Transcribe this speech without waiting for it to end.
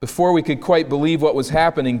Before we could quite believe what was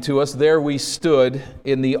happening to us, there we stood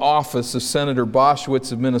in the office of Senator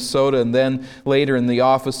Boschwitz of Minnesota, and then later in the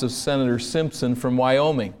office of Senator Simpson from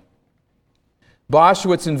Wyoming.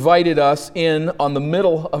 Boschwitz invited us in on the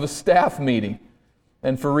middle of a staff meeting,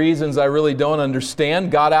 and for reasons I really don't understand,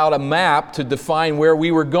 got out a map to define where we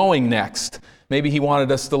were going next. Maybe he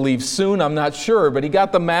wanted us to leave soon, I'm not sure, but he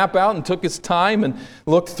got the map out and took his time and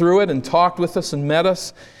looked through it and talked with us and met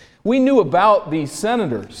us. We knew about these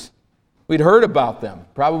senators. We'd heard about them,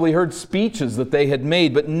 probably heard speeches that they had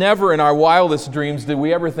made, but never in our wildest dreams did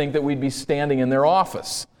we ever think that we'd be standing in their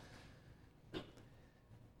office.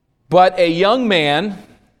 But a young man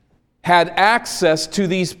had access to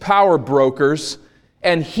these power brokers,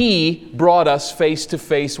 and he brought us face to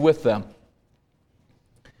face with them.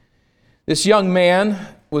 This young man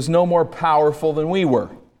was no more powerful than we were,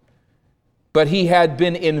 but he had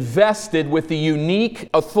been invested with the unique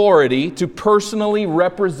authority to personally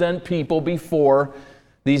represent people before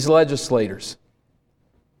these legislators.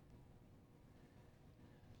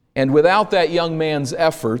 And without that young man's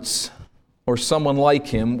efforts, or someone like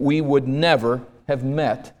him, we would never have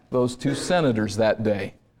met those two senators that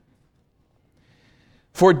day.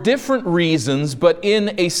 For different reasons, but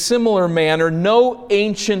in a similar manner, no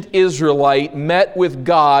ancient Israelite met with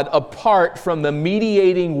God apart from the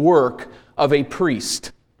mediating work of a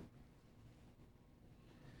priest.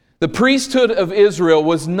 The priesthood of Israel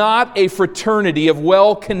was not a fraternity of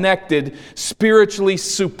well-connected, spiritually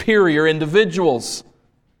superior individuals.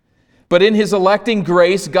 But in His electing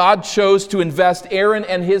grace, God chose to invest Aaron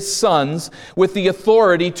and his sons with the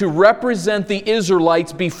authority to represent the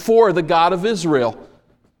Israelites before the God of Israel.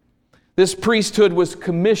 This priesthood was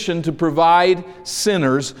commissioned to provide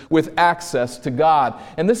sinners with access to God.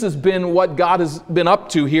 And this has been what God has been up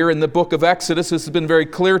to here in the book of Exodus. This has been very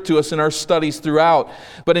clear to us in our studies throughout.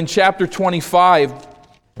 But in chapter 25,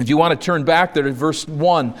 if you want to turn back there to verse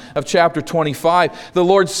 1 of chapter 25, the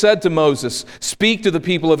Lord said to Moses, "Speak to the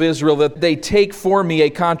people of Israel that they take for me a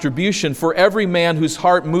contribution. For every man whose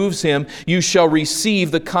heart moves him, you shall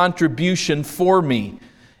receive the contribution for me."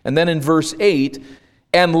 And then in verse 8,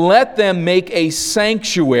 "And let them make a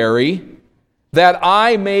sanctuary that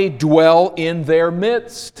I may dwell in their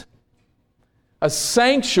midst." A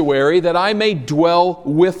sanctuary that I may dwell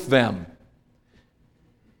with them.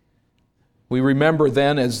 We remember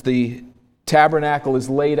then as the tabernacle is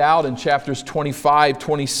laid out in chapters 25,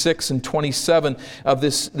 26, and 27 of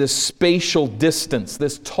this spatial distance,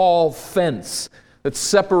 this tall fence that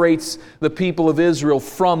separates the people of Israel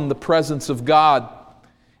from the presence of God.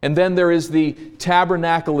 And then there is the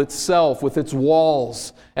tabernacle itself with its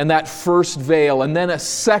walls and that first veil, and then a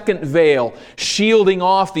second veil shielding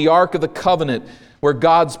off the Ark of the Covenant where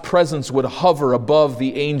God's presence would hover above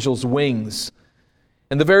the angel's wings.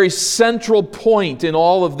 And the very central point in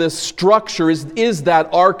all of this structure is that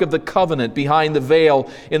Ark of the Covenant behind the veil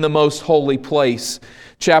in the most holy place.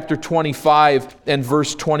 Chapter 25 and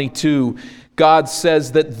verse 22, God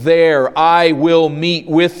says that there I will meet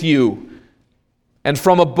with you. And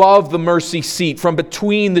from above the mercy seat, from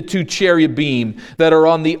between the two cherubim that are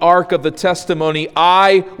on the ark of the testimony,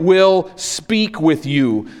 I will speak with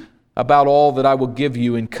you about all that I will give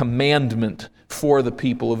you in commandment for the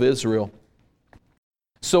people of Israel.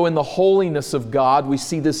 So in the holiness of God, we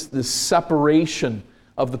see this separation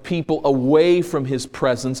of the people away from His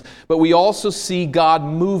presence, but we also see God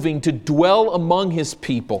moving to dwell among His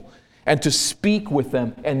people and to speak with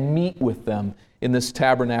them and meet with them in this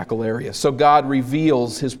tabernacle area. So God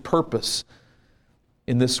reveals His purpose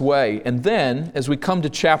in this way. And then, as we come to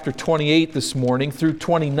chapter 28 this morning through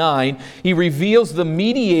 29, He reveals the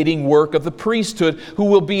mediating work of the priesthood who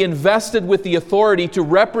will be invested with the authority to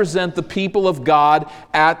represent the people of God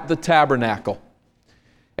at the tabernacle.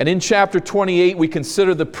 And in chapter 28, we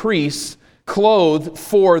consider the priests clothed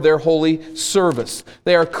for their holy service.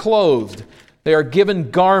 They are clothed. They are given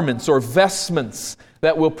garments or vestments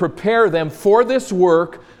that will prepare them for this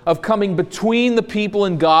work of coming between the people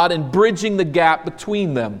and God and bridging the gap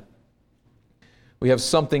between them. We have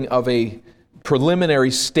something of a preliminary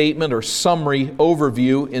statement or summary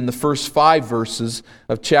overview in the first 5 verses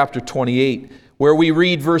of chapter 28, where we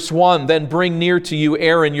read verse 1, "Then bring near to you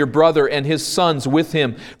Aaron your brother and his sons with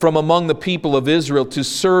him from among the people of Israel to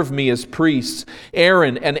serve me as priests.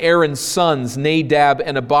 Aaron and Aaron's sons, Nadab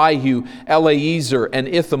and Abihu, Eleazar and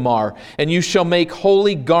Ithamar. And you shall make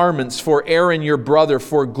holy garments for Aaron your brother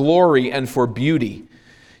for glory and for beauty.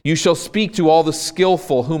 You shall speak to all the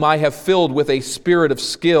skillful whom I have filled with a spirit of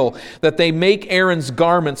skill, that they make Aaron's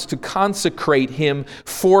garments to consecrate him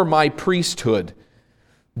for my priesthood.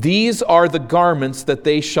 These are the garments that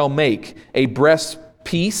they shall make: a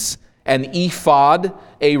breastpiece an ephod,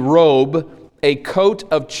 a robe, a coat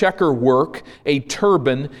of checker work, a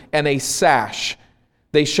turban, and a sash.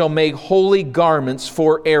 They shall make holy garments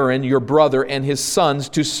for Aaron, your brother, and his sons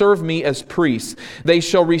to serve me as priests. They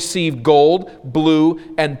shall receive gold, blue,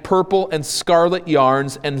 and purple, and scarlet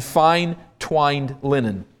yarns, and fine twined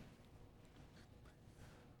linen.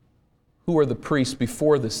 Who are the priests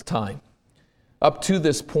before this time? Up to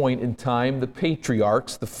this point in time, the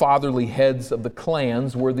patriarchs, the fatherly heads of the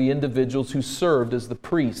clans, were the individuals who served as the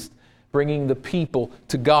priests, bringing the people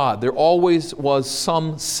to God. There always was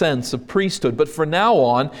some sense of priesthood, but from now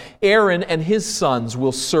on, Aaron and his sons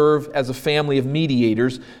will serve as a family of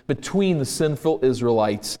mediators between the sinful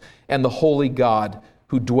Israelites and the holy God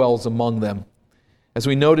who dwells among them. As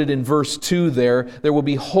we noted in verse 2 there will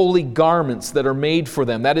be holy garments that are made for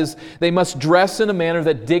them. That is, they must dress in a manner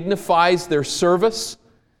that dignifies their service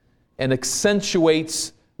and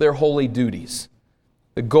accentuates their holy duties.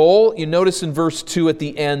 The goal, you notice in verse 2 at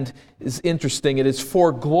the end, is interesting. It is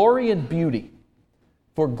for glory and beauty.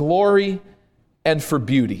 For glory and for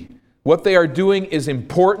beauty. What they are doing is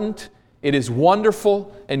important, it is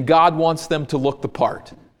wonderful, and God wants them to look the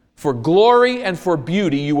part. For glory and for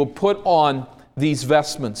beauty, you will put on these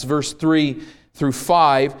vestments. Verse 3 through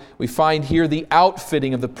 5, we find here the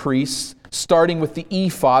outfitting of the priests, starting with the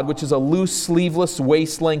ephod, which is a loose, sleeveless,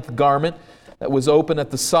 waist-length garment that was open at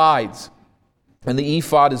the sides. And the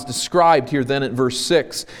ephod is described here then at verse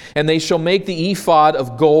 6. And they shall make the ephod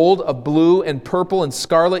of gold, of blue, and purple, and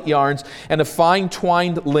scarlet yarns, and of fine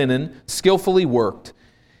twined linen, skillfully worked.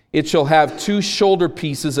 It shall have 2 shoulder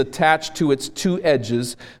pieces attached to its 2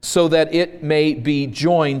 edges, so that it may be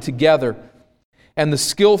joined together. And the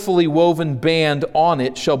skillfully woven band on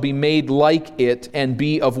it shall be made like it, and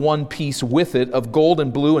be of one piece with it, of gold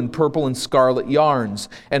and blue and purple and scarlet yarns,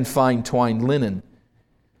 and fine twined linen.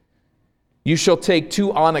 You shall take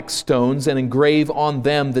 2 onyx stones, and engrave on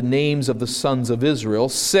them the names of the sons of Israel,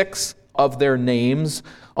 6 of their names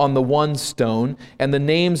on the one stone, and the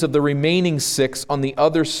names of the remaining 6 on the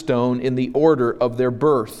other stone in the order of their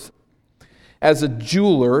birth. As a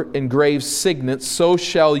jeweler engraves signets, so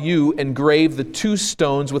shall you engrave the 2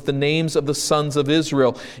 stones with the names of the sons of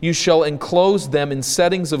Israel. You shall enclose them in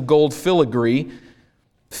settings of gold filigree,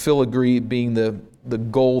 filigree being the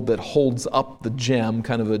gold that holds up the gem,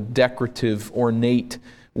 kind of a decorative, ornate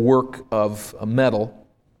work of a metal.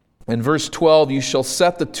 In verse 12, you shall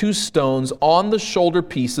set the 2 stones on the shoulder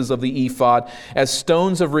pieces of the ephod as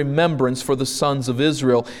stones of remembrance for the sons of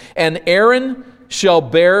Israel. And Aaron shall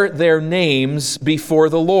bear their names before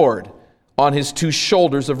the Lord on his 2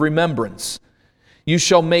 shoulders of remembrance. You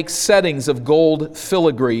shall make settings of gold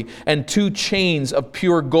filigree and 2 chains of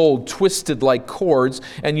pure gold twisted like cords,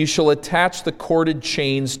 and you shall attach the corded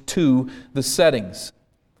chains to the settings.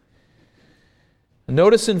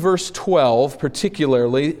 Notice in verse 12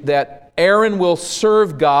 particularly that Aaron will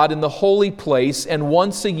serve God in the holy place and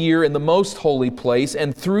once a year in the most holy place,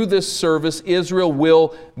 and through this service Israel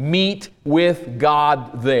will meet with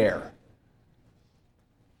God there.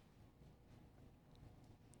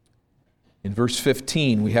 In verse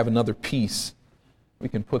 15 we have another piece. We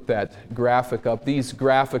can put that graphic up. These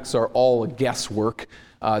graphics are all guesswork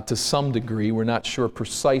to some degree. We're not sure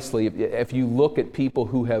precisely. If you look at people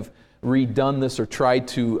who have redone this or tried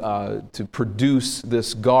to produce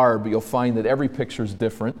this garb, you'll find that every picture is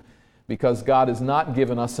different, because God has not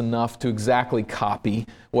given us enough to exactly copy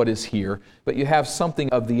what is here. But you have something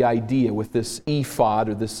of the idea with this ephod,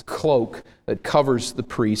 or this cloak that covers the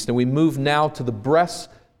priest. And we move now to the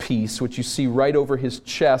breastpiece, which you see right over his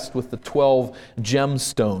chest with the 12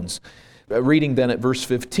 gemstones. Reading then at verse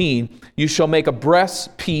 15, you shall make a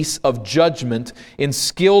breastpiece of judgment in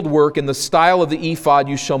skilled work in the style of the ephod.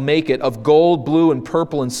 You shall make it of gold, blue, and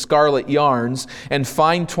purple and scarlet yarns, and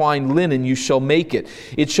fine twined linen you shall make it.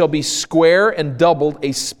 It shall be square and doubled,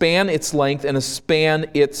 a span its length and a span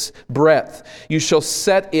its breadth. You shall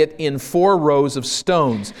set it in 4 rows of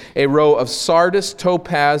stones. A row of sardius,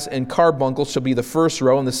 topaz, and carbuncle shall be the first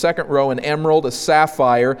row, and the second row an emerald, a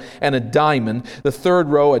sapphire, and a diamond. The third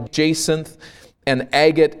row a jacinth, an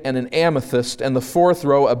agate, and an amethyst, and the 4th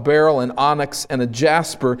row a beryl, an onyx, and a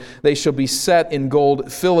jasper. They shall be set in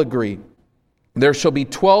gold filigree. There shall be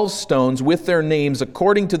 12 stones with their names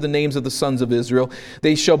according to the names of the sons of Israel.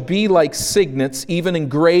 They shall be like signets, even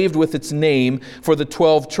engraved with its name for the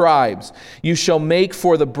 12 tribes. You shall make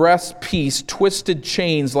for the breastpiece twisted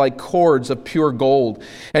chains like cords of pure gold.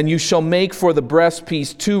 And you shall make for the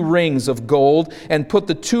breastpiece 2 rings of gold, and put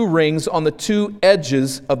the 2 rings on the 2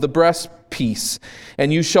 edges of the breastpiece. breastpiece.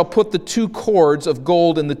 And you shall put the 2 cords of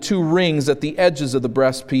gold in the 2 rings at the edges of the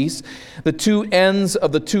breastpiece. The 2 ends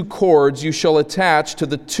of the 2 cords you shall attach to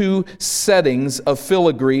the 2 settings of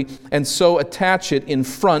filigree, and so attach it in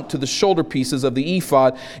front to the shoulder pieces of the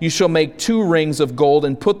ephod. You shall make 2 rings of gold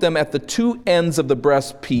and put them at the 2 ends of the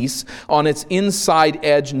breastpiece on its inside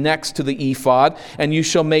edge next to the ephod. And you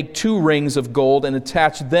shall make 2 rings of gold and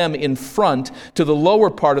attach them in front to the lower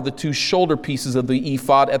part of the 2 shoulder pieces of the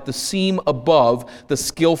ephod at the seam above the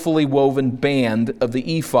skillfully woven band of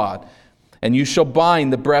the ephod. And you shall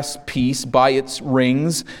bind the breastpiece by its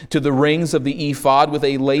rings to the rings of the ephod with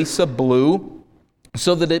a lace of blue,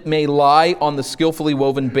 so that it may lie on the skillfully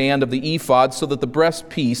woven band of the ephod, so that the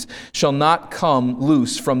breastpiece shall not come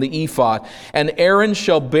loose from the ephod. And Aaron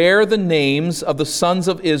shall bear the names of the sons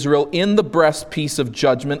of Israel in the breastpiece of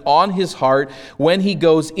judgment on his heart when he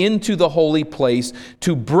goes into the holy place,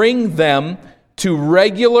 to bring them to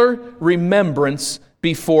regular remembrance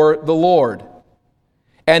before the Lord.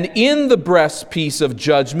 And in the breastpiece of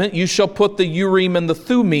judgment you shall put the Urim and the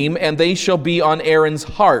Thummim, and they shall be on Aaron's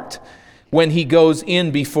heart when he goes in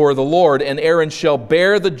before the Lord. And Aaron shall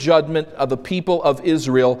bear the judgment of the people of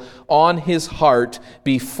Israel on his heart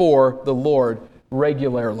before the Lord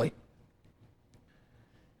regularly.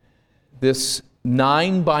 This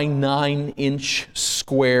 9 by 9 inch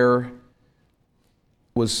square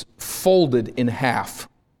was folded in half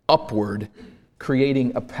upward,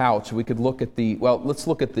 creating a pouch. We could look at let's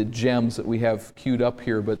look at the gems that we have queued up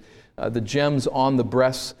here, but the gems on the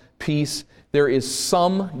breastpiece. There is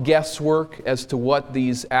some guesswork as to what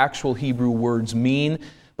these actual Hebrew words mean,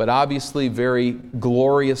 but obviously very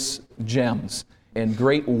glorious gems and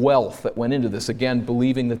great wealth that went into this. Again,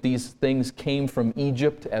 believing that these things came from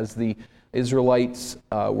Egypt as the Israelites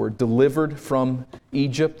were delivered from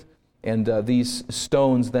Egypt, and these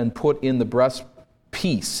stones then put in the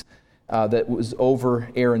breastpiece that was over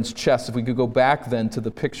Aaron's chest. If we could go back then to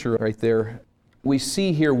the picture right there, we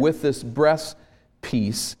see here with this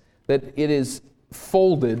breastpiece that it is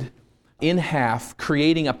folded in half,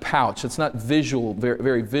 creating a pouch. It's not visual,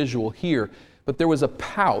 very visual here, but there was a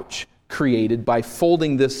pouch created by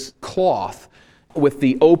folding this cloth with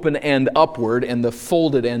the open end upward and the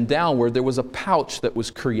folded end downward. There was a pouch that was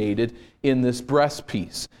created in this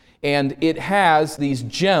breastpiece. And it has these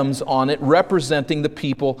gems on it representing the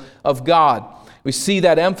people of God. We see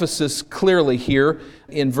that emphasis clearly here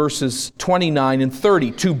in verses 29 and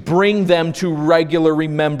 30, to bring them to regular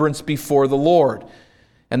remembrance before the Lord.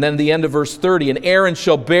 And then the end of verse 30, and Aaron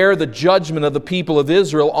shall bear the judgment of the people of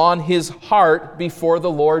Israel on his heart before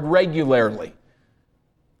the Lord regularly.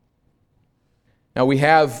 Now we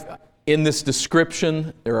have in this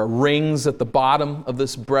description, there are rings at the bottom of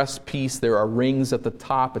this breastpiece. There are rings at the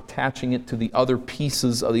top attaching it to the other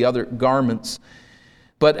pieces of the other garments.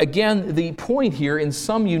 But again, the point here, in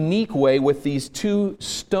some unique way, with these 2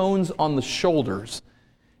 stones on the shoulders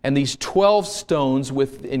and these 12 stones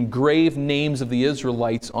with engraved names of the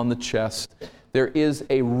Israelites on the chest, there is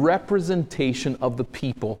a representation of the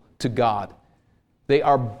people to God. They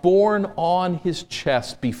are borne on his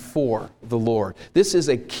chest before the Lord. This is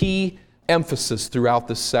a key emphasis throughout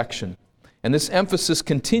this section. And this emphasis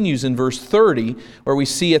continues in verse 30, where we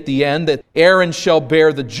see at the end that Aaron shall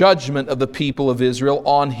bear the judgment of the people of Israel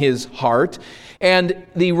on his heart. And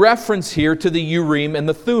the reference here to the Urim and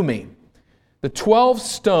the Thummim. The 12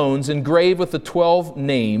 stones engraved with the 12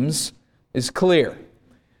 names is clear.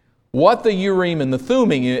 What the Urim and the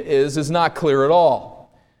Thummim is not clear at all.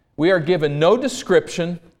 We are given no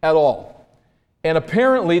description at all. And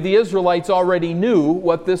apparently the Israelites already knew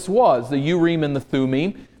what this was, the Urim and the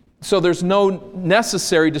Thummim. So there's no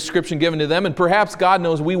necessary description given to them, and perhaps God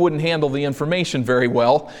knows we wouldn't handle the information very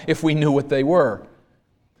well if we knew what they were.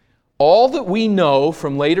 All that we know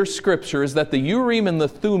from later Scripture is that the Urim and the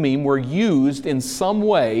Thummim were used in some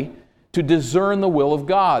way to discern the will of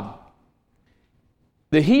God.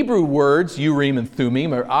 The Hebrew words, Urim and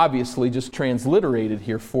Thummim, are obviously just transliterated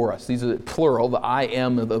here for us. These are plural, the I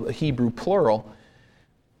am of the Hebrew plural.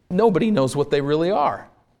 Nobody knows what they really are.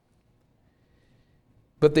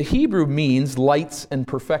 But the Hebrew means lights and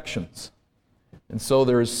perfections. And so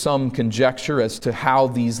there is some conjecture as to how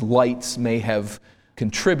these lights may have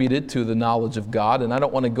contributed to the knowledge of God. And I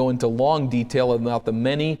don't want to go into long detail about the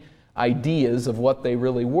many ideas of what they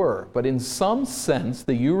really were. But in some sense,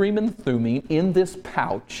 the Urim and Thummim in this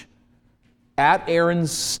pouch at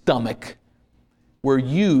Aaron's stomach were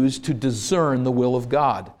used to discern the will of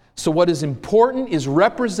God. So what is important is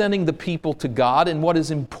representing the people to God, and what is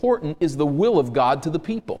important is the will of God to the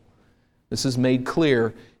people. This is made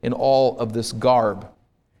clear in all of this garb.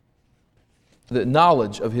 The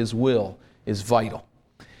knowledge of His will is vital.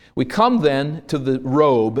 We come then to the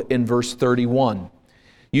robe in verse 31.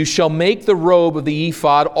 You shall make the robe of the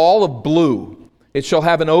ephod all of blue. It shall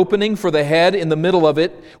have an opening for the head in the middle of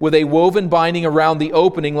it, with a woven binding around the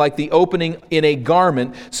opening like the opening in a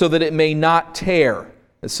garment, so that it may not tear.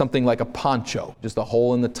 It's something like a poncho, just a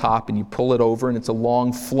hole in the top, and you pull it over, and it's a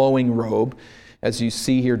long flowing robe. As you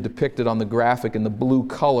see here depicted on the graphic in the blue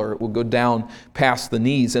color, it will go down past the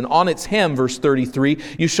knees. And on its hem, verse 33,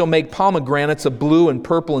 you shall make pomegranates of blue and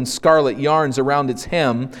purple and scarlet yarns around its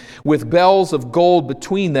hem, with bells of gold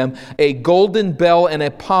between them, a golden bell and a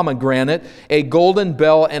pomegranate, a golden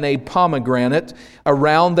bell and a pomegranate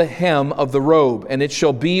around the hem of the robe. And it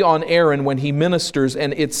shall be on Aaron when he ministers,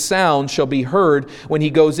 and its sound shall be heard when he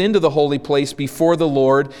goes into the holy place before the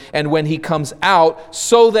Lord, and when he comes out,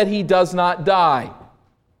 so that he does not die.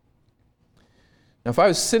 Now, if I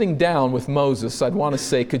was sitting down with Moses, I'd want to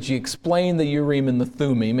say, could you explain the Urim and the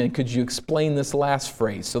Thummim, and could you explain this last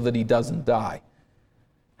phrase, so that he doesn't die?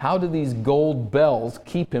 How do these gold bells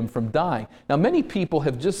keep him from dying? Now, many people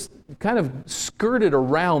have just kind of skirted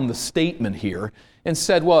around the statement here and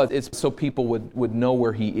said, well, it's so people would know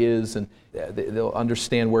where he is and they'll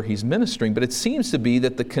understand where he's ministering. But it seems to be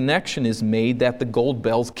that the connection is made that the gold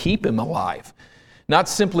bells keep him alive. Not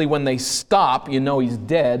simply when they stop, you know he's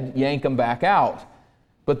dead, yank him back out.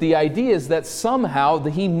 But the idea is that somehow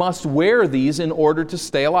he must wear these in order to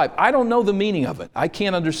stay alive. I don't know the meaning of it. I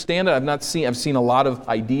can't understand it. I've seen a lot of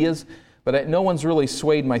ideas, but no one's really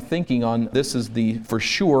swayed my thinking on this is the for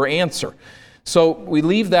sure answer. So we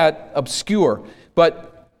leave that obscure.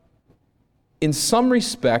 But in some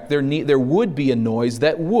respect, there would be a noise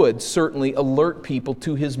that would certainly alert people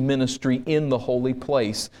to his ministry in the holy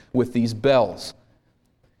place with these bells.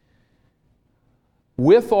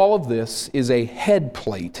 With all of this is a head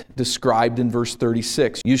plate described in verse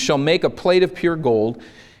 36. You shall make a plate of pure gold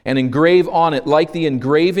and engrave on it like the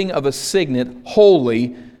engraving of a signet,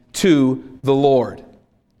 holy to the Lord.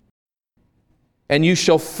 And you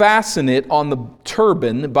shall fasten it on the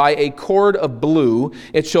turban by a cord of blue.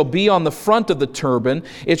 It shall be on the front of the turban.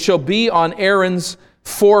 It shall be on Aaron's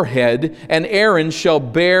forehead, and Aaron shall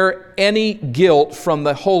bear any guilt from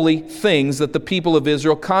the holy things that the people of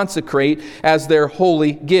Israel consecrate as their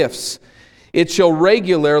holy gifts. It shall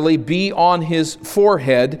regularly be on his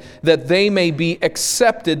forehead, that they may be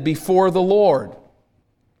accepted before the Lord.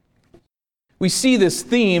 We see this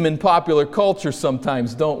theme in popular culture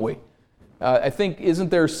sometimes, don't we? I think, isn't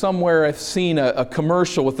there somewhere I've seen a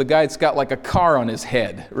commercial with the guy that's got like a car on his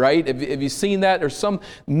head, right? Have you seen that? There's some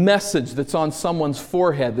message that's on someone's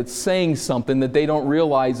forehead that's saying something that they don't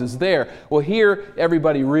realize is there. Well, here,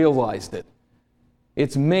 everybody realized it.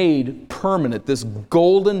 It's made permanent, this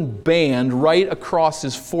golden band right across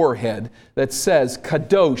his forehead that says,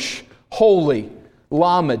 Kadosh, holy,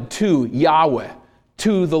 Lamed, to Yahweh,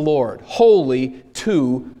 to the Lord, holy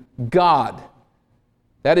to God.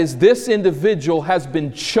 That is, this individual has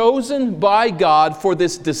been chosen by God for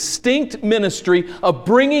this distinct ministry of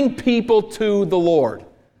bringing people to the Lord.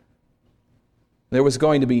 There was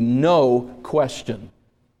going to be no question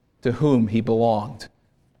to whom he belonged.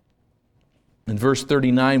 In verse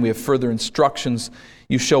 39, we have further instructions.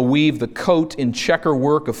 You shall weave the coat in checker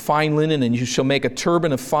work of fine linen, and you shall make a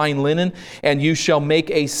turban of fine linen, and you shall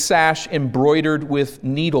make a sash embroidered with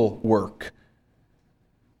needlework.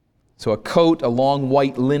 So a coat, a long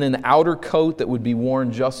white linen outer coat that would be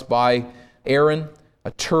worn just by Aaron, a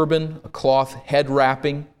turban, a cloth head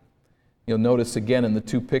wrapping. You'll notice again in the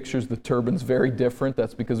two pictures the turban's very different.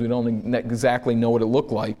 That's because we don't exactly know what it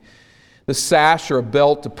looked like. The sash or a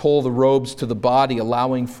belt to pull the robes to the body,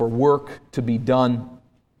 allowing for work to be done.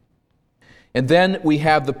 And then we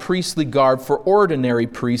have the priestly garb for ordinary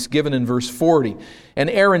priests given in verse 40. And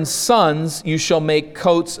Aaron's sons you shall make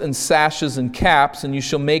coats and sashes and caps, and you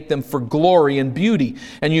shall make them for glory and beauty.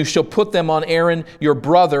 And you shall put them on Aaron your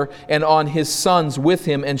brother and on his sons with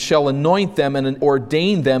him, and shall anoint them and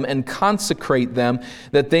ordain them and consecrate them,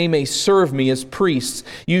 that they may serve me as priests.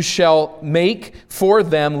 You shall make for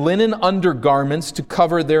them linen undergarments to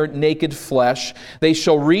cover their naked flesh. They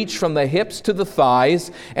shall reach from the hips to the thighs,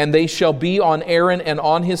 and they shall be on Aaron and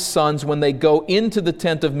on his sons when they go into the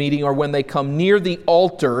tent of meeting, or when they come near the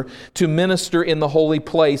altar to minister in the holy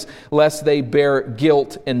place, lest they bear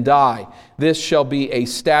guilt and die. This shall be a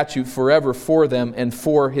statute forever for them and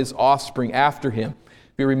for his offspring after him.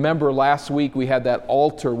 If you remember last week, we had that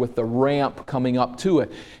altar with the ramp coming up to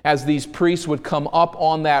it. As these priests would come up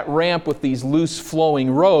on that ramp with these loose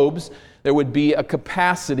flowing robes, there would be a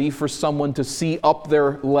capacity for someone to see up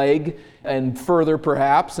their leg and further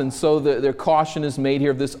perhaps. And so their caution is made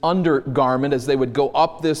here of this undergarment as they would go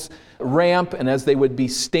up this ramp and as they would be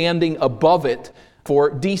standing above it. for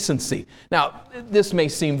decency. Now, this may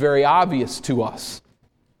seem very obvious to us.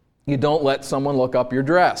 You don't let someone look up your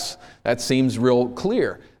dress. That seems real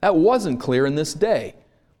clear. That wasn't clear in this day.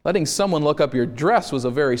 Letting someone look up your dress was a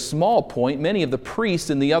very small point. Many of the priests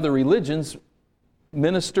in the other religions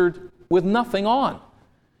ministered with nothing on.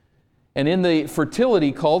 And in the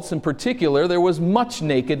fertility cults in particular, there was much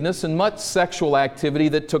nakedness and much sexual activity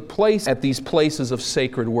that took place at these places of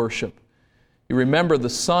sacred worship. You remember the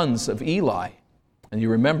sons of Eli, and you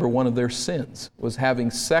remember one of their sins was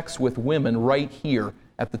having sex with women right here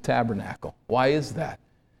at the tabernacle. Why is that?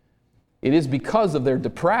 It is because of their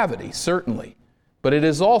depravity, certainly, but it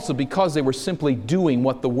is also because they were simply doing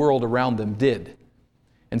what the world around them did.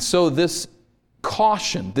 And so this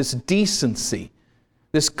caution, this decency,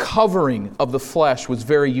 this covering of the flesh was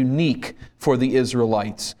very unique for the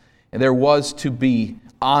Israelites. And there was to be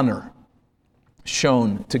honor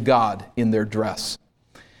shown to God in their dress.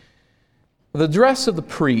 The dress of the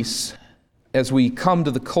priests, as we come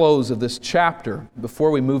to the close of this chapter,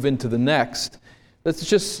 before we move into the next, let's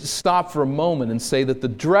just stop for a moment and say that the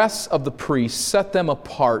dress of the priests set them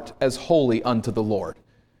apart as holy unto the Lord.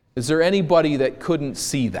 Is there anybody that couldn't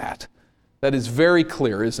see that? That is very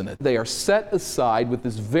clear, isn't it? They are set aside with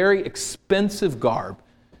this very expensive garb,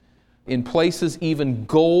 in places even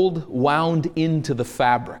gold wound into the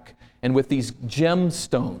fabric, and with these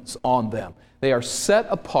gemstones on them. They are set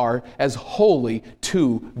apart as holy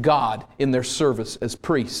to God in their service as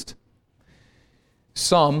priests.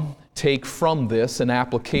 Some take from this an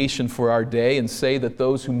application for our day and say that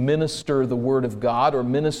those who minister the Word of God or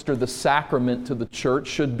minister the sacrament to the church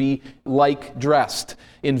should be like dressed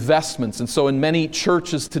in vestments. And so in many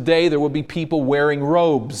churches today there will be people wearing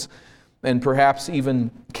robes and perhaps even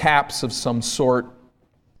caps of some sort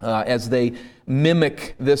as they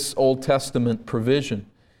mimic this Old Testament provision.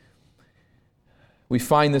 We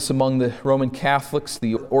find this among the Roman Catholics,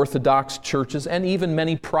 the Orthodox churches, and even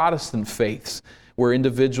many Protestant faiths, where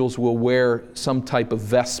individuals will wear some type of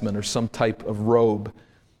vestment or some type of robe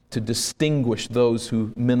to distinguish those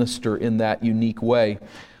who minister in that unique way.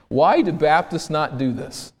 Why do Baptists not do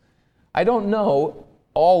this? I don't know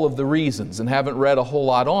all of the reasons and haven't read a whole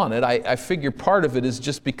lot on it. I figure part of it is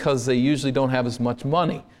just because they usually don't have as much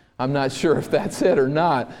money. I'm not sure if that's it or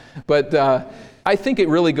not, but I think it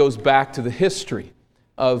really goes back to the history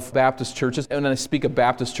of Baptist churches. And when I speak of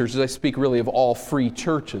Baptist churches, I speak really of all free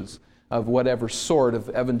churches of whatever sort of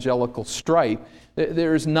evangelical stripe.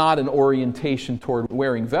 There's not an orientation toward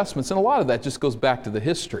wearing vestments, and a lot of that just goes back to the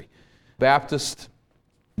history. Baptist,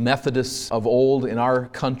 Methodists of old in our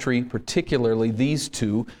country, particularly these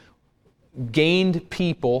two, gained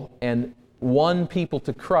people and won people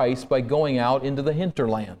to Christ by going out into the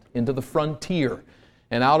hinterland, into the frontier.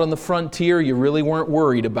 And out on the frontier, you really weren't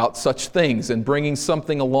worried about such things, and bringing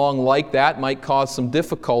something along like that might cause some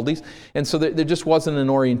difficulties, and so there just wasn't an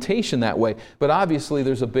orientation that way. But obviously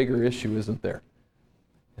there's a bigger issue, isn't there?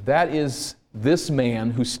 That is, this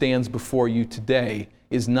man who stands before you today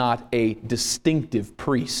is not a distinctive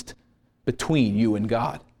priest between you and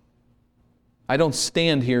God. I don't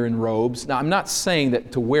stand here in robes. Now, I'm not saying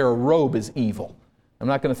that to wear a robe is evil. I'm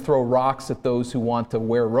not going to throw rocks at those who want to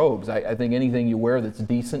wear robes. I think anything you wear that's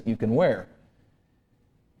decent, you can wear.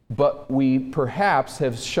 But we perhaps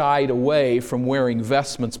have shied away from wearing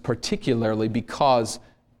vestments, particularly because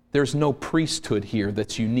there's no priesthood here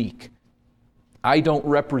that's unique. I don't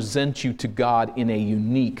represent you to God in a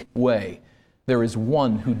unique way. There is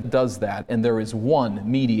one who does that, and there is one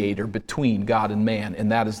mediator between God and man,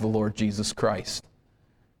 and that is the Lord Jesus Christ.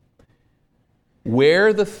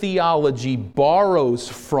 Where the theology borrows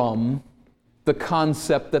from the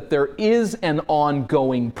concept that there is an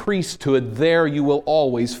ongoing priesthood, there you will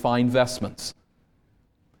always find vestments.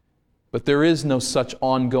 But there is no such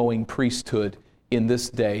ongoing priesthood in this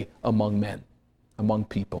day among men, among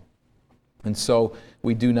people. And so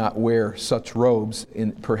we do not wear such robes,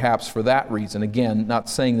 perhaps for that reason. Again, not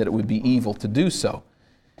saying that it would be evil to do so.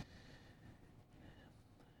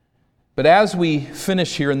 But as we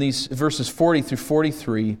finish here in these verses 40 through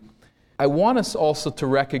 43, I want us also to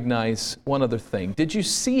recognize one other thing. Did you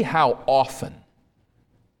see how often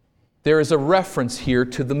there is a reference here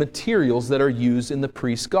to the materials that are used in the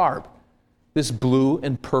priest's garb? This blue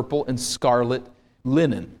and purple and scarlet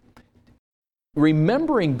linen.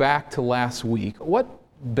 Remembering back to last week, what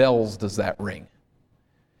bells does that ring?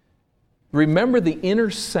 Remember, the inner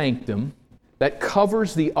sanctum that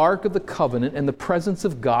covers the Ark of the Covenant and the presence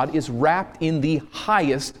of God is wrapped in the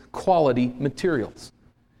highest quality materials.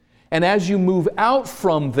 And as you move out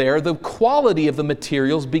from there, the quality of the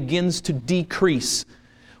materials begins to decrease.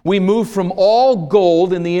 We move from all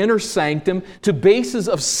gold in the inner sanctum to bases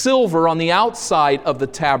of silver on the outside of the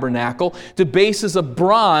tabernacle, to bases of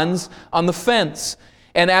bronze on the fence.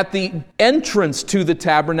 And at the entrance to the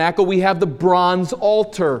tabernacle, we have the bronze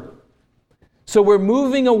altar. So we're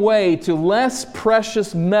moving away to less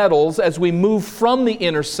precious metals as we move from the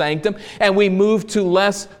inner sanctum, and we move to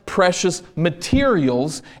less precious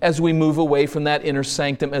materials as we move away from that inner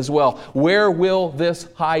sanctum as well. Where will this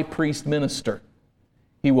high priest minister?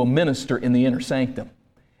 He will minister in the inner sanctum.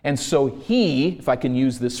 And so he, if I can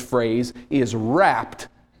use this phrase, is wrapped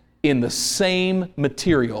in the same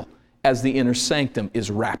material as the inner sanctum is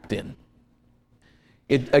wrapped in.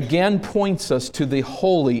 It again points us to the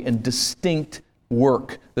holy and distinct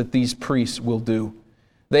work that these priests will do.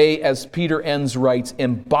 They, as Peter Enns writes,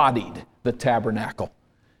 embodied the tabernacle.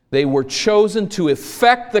 They were chosen to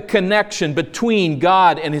effect the connection between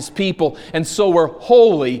God and His people, and so were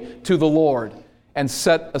holy to the Lord and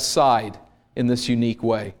set aside in this unique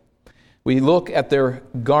way. We look at their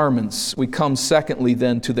garments. We come secondly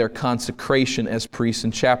then to their consecration as priests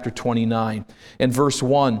in chapter 29 and verse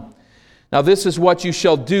 1. Now this is what you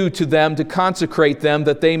shall do to them to consecrate them,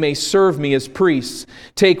 that they may serve me as priests.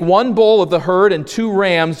 Take 1 bull of the herd and 2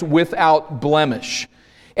 rams without blemish,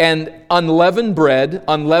 and unleavened bread,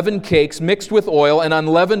 unleavened cakes mixed with oil, and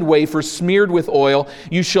unleavened wafers smeared with oil.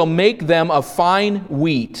 You shall make them of fine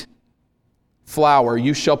wheat flour.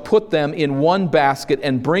 You shall put them in 1 basket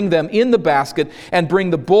and bring them in the basket, and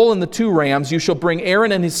bring the bull and the 2 rams. You shall bring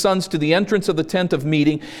Aaron and his sons to the entrance of the tent of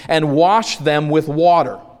meeting and wash them with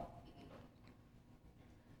water.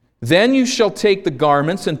 Then you shall take the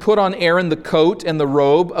garments and put on Aaron the coat and the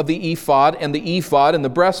robe of the ephod and the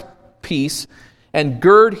breastpiece, and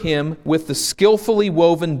gird him with the skillfully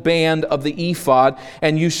woven band of the ephod,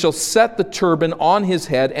 and you shall set the turban on his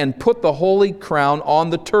head and put the holy crown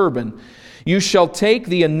on the turban. You shall take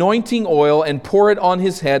the anointing oil and pour it on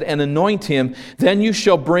his head and anoint him. Then you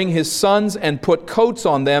shall bring his sons and put coats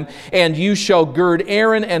on them, and you shall gird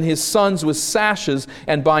Aaron and his sons with sashes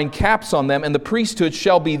and bind caps on them, and the priesthood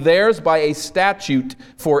shall be theirs by a statute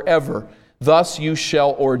forever. Thus you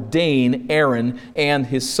shall ordain Aaron and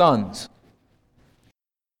his sons.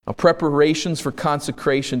 Now, preparations for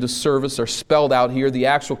consecration to service are spelled out here. The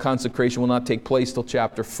actual consecration will not take place till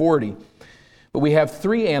chapter 40. But we have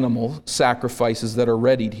 3 animal sacrifices that are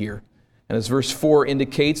readied here. And as verse 4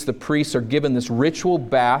 indicates, the priests are given this ritual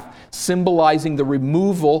bath symbolizing the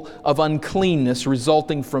removal of uncleanness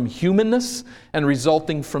resulting from humanness and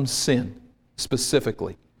resulting from sin,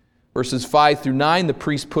 specifically. Verses 5 through 9, the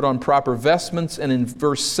priests put on proper vestments, and in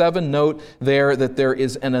verse 7, note there that there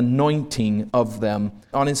is an anointing of them.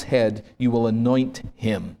 On his head you will anoint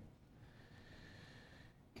him.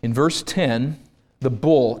 In verse 10, the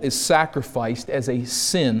bull is sacrificed as a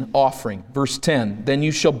sin offering. Verse 10, then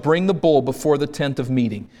you shall bring the bull before the tent of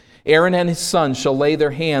meeting. Aaron and his sons shall lay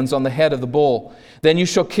their hands on the head of the bull. Then you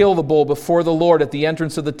shall kill the bull before the Lord at the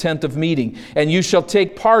entrance of the tent of meeting. And you shall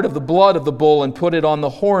take part of the blood of the bull and put it on the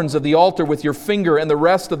horns of the altar with your finger, and the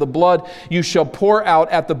rest of the blood you shall pour out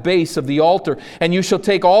at the base of the altar. And you shall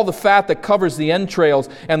take all the fat that covers the entrails,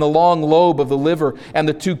 and the long lobe of the liver, and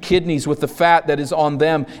the 2 kidneys with the fat that is on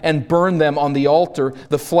them, and burn them on the altar.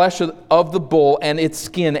 The flesh of the bull and its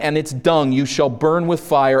skin and its dung you shall burn with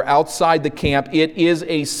fire outside the camp. It is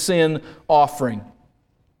a sin offering.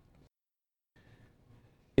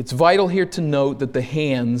 It's vital here to note that the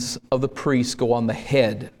hands of the priest go on the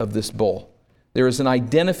head of this bull. There is an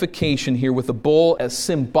identification here with the bull as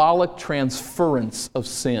symbolic transference of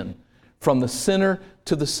sin from the sinner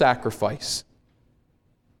to the sacrifice.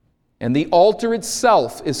 And the altar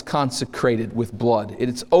itself is consecrated with blood.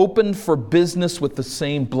 It's opened for business with the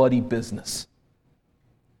same bloody business.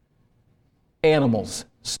 Animals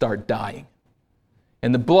start dying,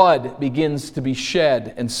 and the blood begins to be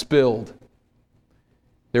shed and spilled.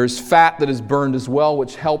 There is fat that is burned as well,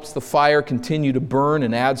 which helps the fire continue to burn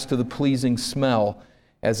and adds to the pleasing smell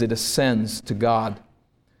as it ascends to God.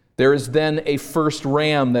 There is then a first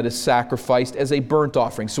ram that is sacrificed as a burnt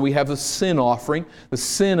offering. So we have a sin offering. The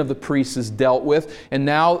sin of the priests is dealt with. And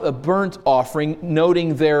now a burnt offering,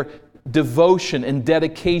 noting their devotion and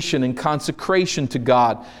dedication and consecration to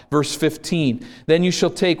God. Verse 15, then you shall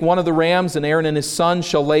take 1 of the rams, and Aaron and his son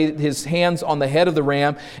shall lay his hands on the head of the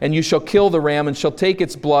ram, and you shall kill the ram, and shall take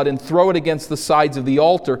its blood and throw it against the sides of the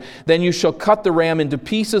altar. Then you shall cut the ram into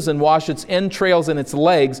pieces and wash its entrails and its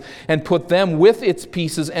legs, and put them with its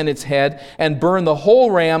pieces and its head, and burn the whole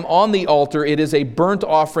ram on the altar. It is a burnt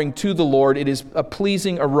offering to the Lord. It is a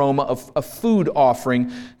pleasing aroma of a food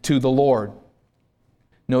offering to the Lord.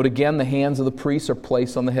 Note again, the hands of the priests are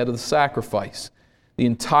placed on the head of the sacrifice. The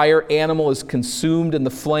entire animal is consumed in the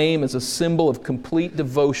flame as a symbol of complete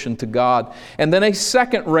devotion to God. And then a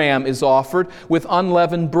second ram is offered with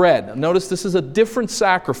unleavened bread. Notice this is a different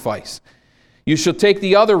sacrifice. You shall take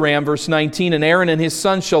the other ram, verse 19, and Aaron and his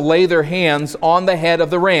sons shall lay their hands on the head of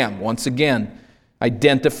the ram. Once again,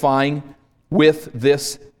 identifying with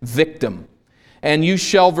this victim. And you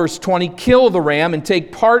shall, verse 20, kill the ram and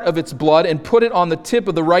take part of its blood and put it on the tip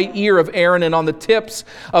of the right ear of Aaron and on the tips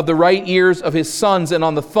of the right ears of his sons and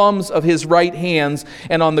on the thumbs of his right hands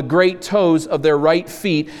and on the great toes of their right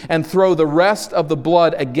feet, and throw the rest of the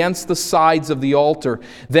blood against the sides of the altar.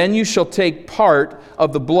 Then you shall take part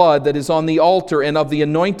of the blood that is on the altar and of the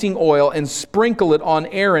anointing oil and sprinkle it on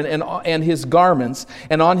Aaron and his garments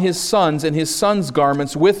and on his sons'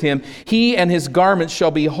 garments with him. He and his garments shall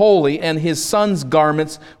be holy, and his sons'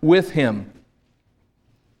 garments with him.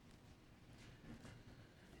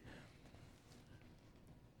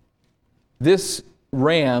 This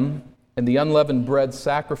ram and the unleavened bread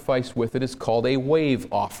sacrificed with it is called a wave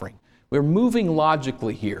offering. We're moving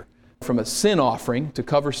logically here from a sin offering to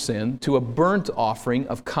cover sin to a burnt offering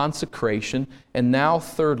of consecration, and now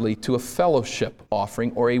thirdly to a fellowship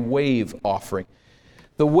offering or a wave offering.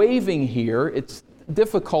 The waving here, it's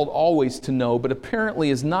difficult always to know, but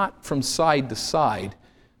apparently is not from side to side,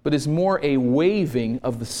 but is more a waving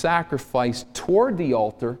of the sacrifice toward the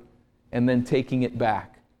altar and then taking it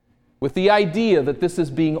back, with the idea that this is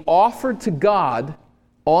being offered to God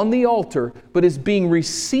on the altar, but is being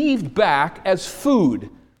received back as food,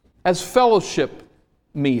 as fellowship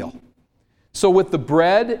meal. So with the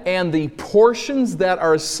bread and the portions that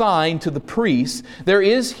are assigned to the priests, there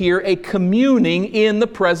is here a communing in the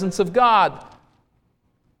presence of God.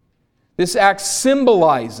 This act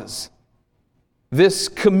symbolizes this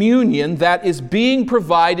communion that is being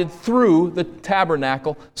provided through the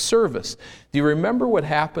tabernacle service. Do you remember what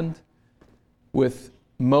happened with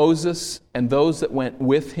Moses and those that went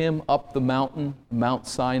with him up the mountain, Mount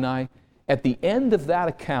Sinai? At the end of that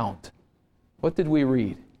account, what did we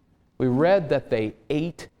read? We read that they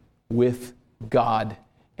ate with God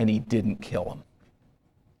and He didn't kill them.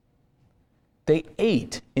 They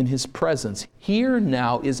ate in His presence. Here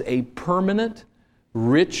now is a permanent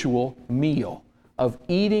ritual meal of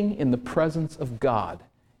eating in the presence of God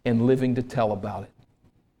and living to tell about it.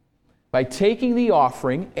 By taking the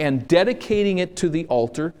offering and dedicating it to the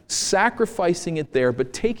altar, sacrificing it there,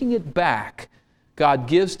 but taking it back, God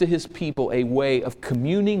gives to His people a way of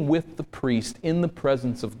communing with the priest in the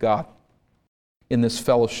presence of God in this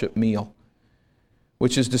fellowship meal,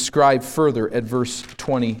 which is described further at verse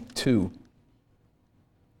 22.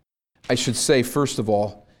 I should say, first of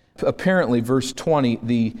all, apparently verse 20,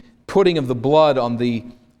 the putting of the blood on the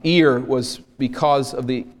ear was because of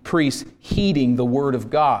the priests heeding the Word of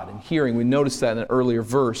God and hearing. We noticed that in an earlier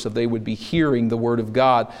verse, of they would be hearing the Word of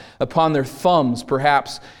God. Upon their thumbs,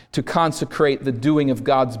 perhaps, to consecrate the doing of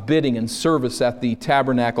God's bidding and service at the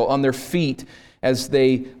tabernacle. On their feet, as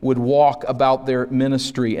they would walk about their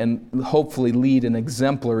ministry and hopefully lead an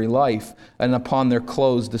exemplary life, and upon their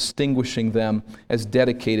clothes, distinguishing them as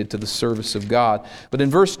dedicated to the service of God. But in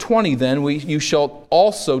verse 20 then, you shall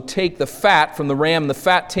also take the fat from the ram, the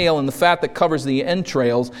fat tail and the fat that covers the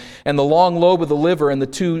entrails, and the long lobe of the liver and the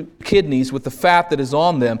 2 kidneys with the fat that is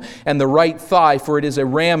on them, and the right thigh, for it is a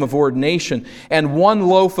ram of ordination, and 1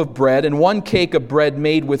 loaf of bread, and 1 cake of bread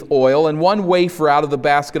made with oil, and 1 wafer out of the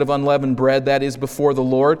basket of unleavened bread, that is before the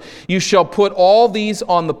Lord. You shall put all these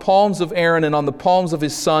on the palms of Aaron and on the palms of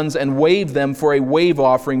his sons, and wave them for a wave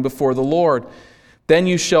offering before the Lord. Then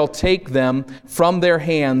you shall take them from their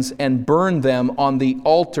hands and burn them on the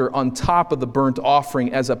altar on top of the burnt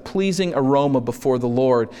offering as a pleasing aroma before the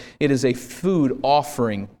Lord. It is a food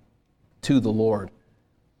offering to the Lord.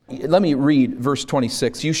 Let me read verse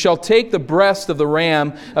 26. You shall take the breast of the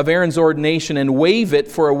ram of Aaron's ordination and wave it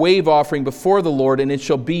for a wave offering before the Lord, and it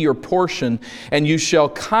shall be your portion. And you shall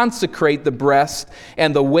consecrate the breast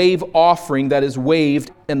and the wave offering that is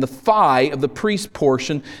waved, and the thigh of the priest's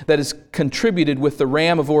portion that is contributed with the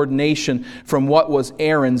ram of ordination from what was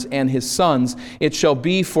Aaron's and his sons. It shall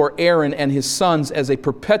be for Aaron and his sons as a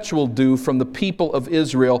perpetual due from the people of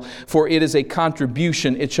Israel, for it is a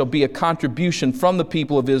contribution. It shall be a contribution from the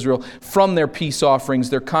people of Israel, from their peace offerings,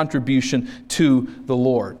 their contribution to the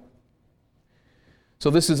Lord. So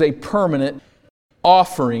this is a permanent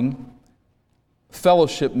offering,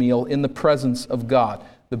 fellowship meal in the presence of God.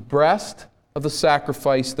 The breast of the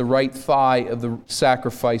sacrifice, the right thigh of the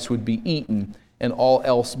sacrifice would be eaten, and all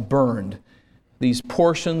else burned. These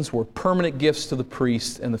portions were permanent gifts to the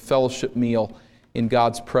priest, and the fellowship meal in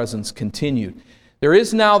God's presence continued. There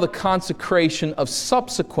is now the consecration of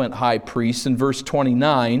subsequent high priests in verse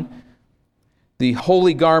 29. The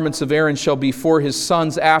holy garments of Aaron shall be for his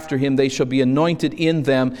sons after him. They shall be anointed in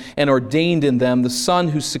them and ordained in them. The son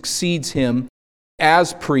who succeeds him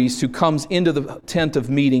as priest, who comes into the tent of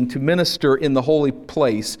meeting to minister in the holy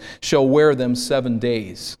place, shall wear them 7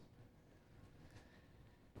 days.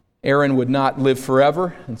 Aaron would not live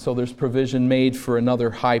forever, and so there's provision made for another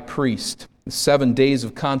high priest. The 7 days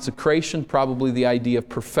of consecration, probably the idea of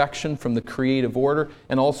perfection from the creative order.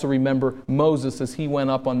 And also remember, Moses, as he went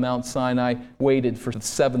up on Mount Sinai, waited for the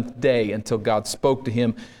 7th day until God spoke to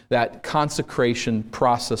him. That consecration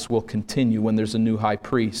process will continue when there's a new high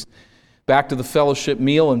priest. Back to the fellowship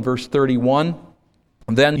meal in verse 31.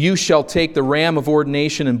 Then you shall take the ram of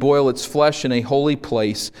ordination and boil its flesh in a holy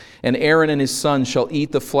place, and Aaron and his sons shall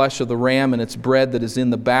eat the flesh of the ram and its bread that is in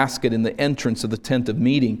the basket in the entrance of the tent of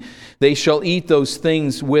meeting. They shall eat those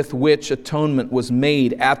things with which atonement was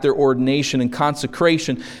made at their ordination and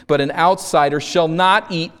consecration, but an outsider shall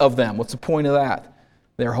not eat of them. What's the point of that?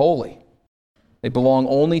 They're holy. They belong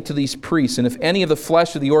only to these priests. And if any of the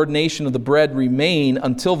flesh of the ordination of the bread remain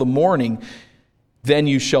until the morning, then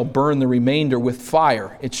you shall burn the remainder with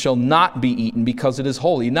fire. It shall not be eaten because it is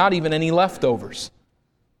holy, not even any leftovers.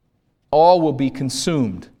 All will be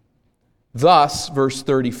consumed. Thus, verse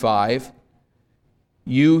 35,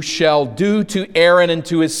 you shall do to Aaron and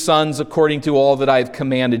to his sons according to all that I have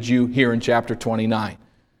commanded you here in chapter 29.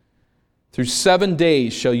 Through 7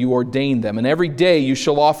 days shall you ordain them, and every day you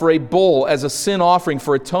shall offer a bull as a sin offering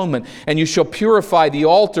for atonement, and you shall purify the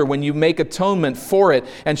altar when you make atonement for it,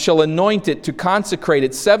 and shall anoint it to consecrate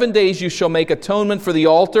it. 7 days you shall make atonement for the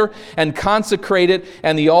altar and consecrate it,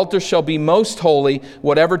 and the altar shall be most holy.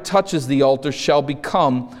 Whatever touches the altar shall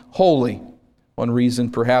become holy. One reason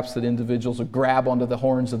perhaps that individuals will grab onto the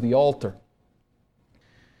horns of the altar.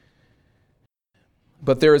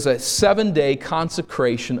 But there is a 7-day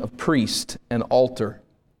consecration of priest and altar.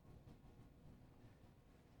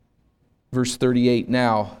 Verse 38,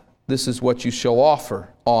 now, this is what you shall offer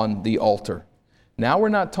on the altar. Now we're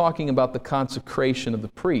not talking about the consecration of the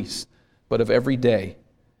priest, but of every day.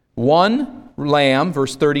 One lamb,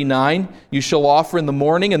 verse 39, you shall offer in the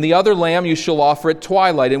morning, and the other lamb you shall offer at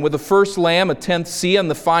twilight. And with the first lamb, a 1/10 seah, and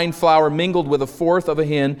the fine flour mingled with 1/4 of a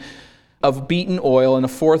hin of beaten oil, and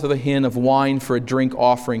 1/4 of a hin of wine for a drink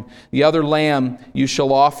offering. The other lamb you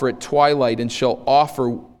shall offer at twilight, and shall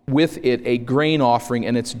offer with it a grain offering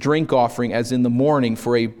and its drink offering as in the morning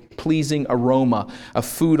for a pleasing aroma, a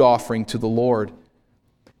food offering to the Lord.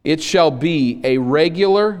 It shall be a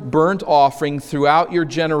regular burnt offering throughout your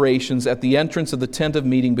generations at the entrance of the tent of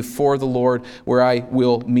meeting before the Lord, where I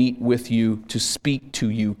will meet with you to speak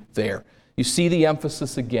to you there. You see the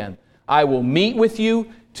emphasis again. I will meet with you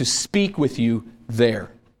to speak with you there.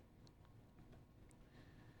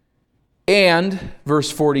 And, verse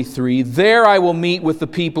 43, there I will meet with the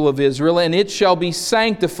people of Israel, and it shall be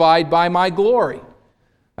sanctified by my glory.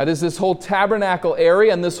 That is, this whole tabernacle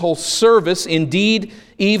area and this whole service, indeed,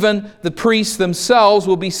 even the priests themselves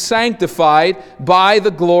will be sanctified by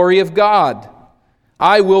the glory of God.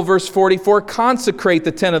 I will, verse 44, consecrate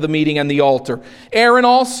the tent of the meeting and the altar. Aaron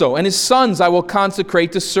also and his sons I will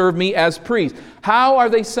consecrate to serve me as priests. How are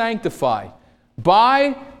they sanctified?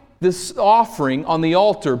 By this offering on the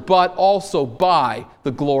altar, but also by the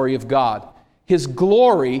glory of God. His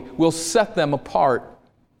glory will set them apart.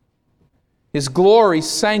 His glory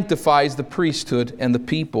sanctifies the priesthood and the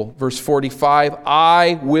people. Verse 45,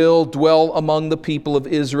 I will dwell among the people of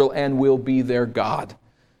Israel and will be their God.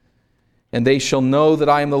 And they shall know that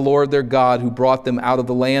I am the Lord their God, who brought them out of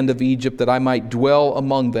the land of Egypt, that I might dwell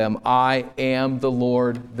among them. I am the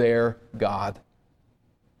Lord their God.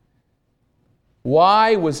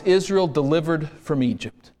 Why was Israel delivered from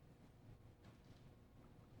Egypt?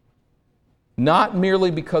 Not merely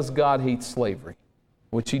because God hates slavery,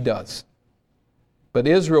 which He does. But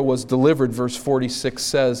Israel was delivered, verse 46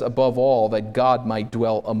 says, above all, that God might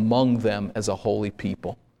dwell among them as a holy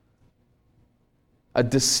people. A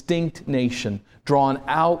distinct nation drawn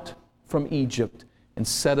out from Egypt and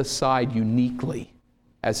set aside uniquely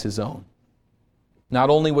as His own. Not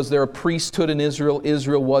only was there a priesthood in Israel,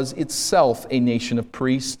 Israel was itself a nation of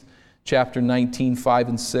priests. Chapter 19, 5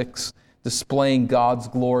 and 6, displaying God's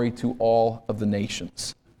glory to all of the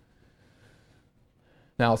nations.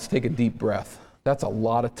 Now let's take a deep breath. That's a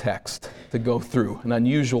lot of text to go through, an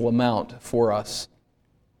unusual amount for us.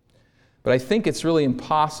 But I think it's really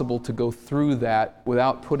impossible to go through that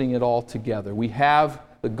without putting it all together. We have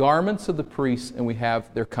the garments of the priests and we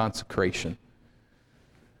have their consecration.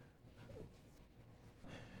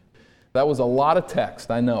 That was a lot of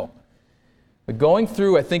text, I know. But going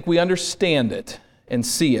through, I think we understand it and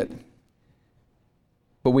see it.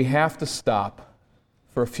 But we have to stop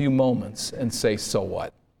for a few moments and say, so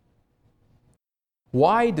what?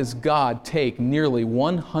 Why does God take nearly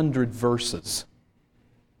 100 verses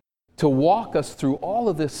to walk us through all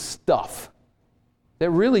of this stuff that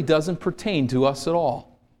really doesn't pertain to us at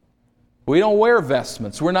all? We don't wear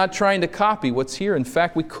vestments. We're not trying to copy what's here. In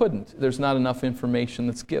fact, we couldn't. There's not enough information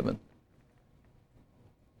that's given.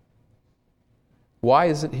 Why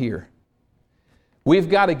is it here? We've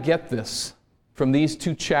got to get this from these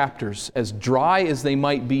two chapters, as dry as they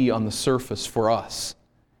might be on the surface for us.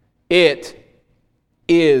 It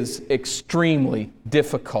is extremely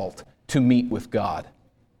difficult to meet with God.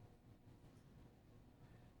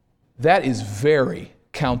 That is very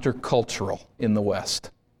countercultural in the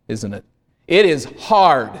West, isn't it? It is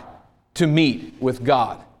hard to meet with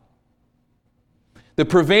God. The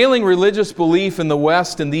prevailing religious belief in the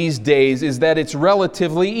West in these days is that it's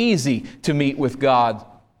relatively easy to meet with God.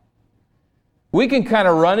 We can kind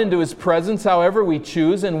of run into His presence however we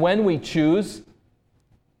choose and when we choose.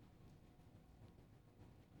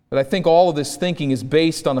 But I think all of this thinking is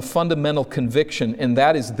based on a fundamental conviction, and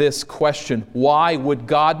that is this question: why would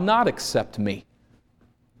God not accept me?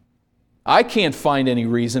 I can't find any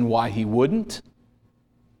reason why He wouldn't.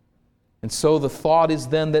 And so the thought is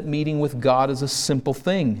then that meeting with God is a simple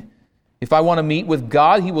thing. If I want to meet with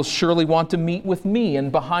God, He will surely want to meet with me.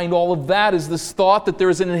 And behind all of that is this thought that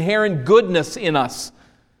there is an inherent goodness in us,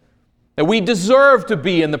 that we deserve to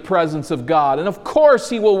be in the presence of God. And of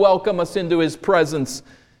course He will welcome us into His presence.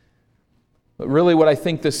 But really what I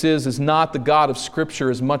think this is not the God of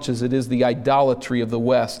Scripture as much as it is the idolatry of the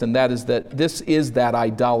West. And that is that this is that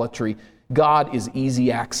idolatry. God is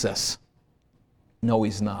easy access. No,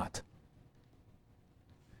 He's not.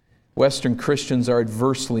 Western Christians are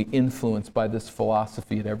adversely influenced by this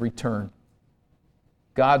philosophy at every turn.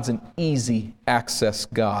 God's an easy access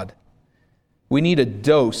God. We need a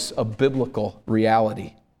dose of biblical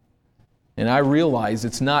reality. And I realize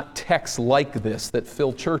it's not texts like this that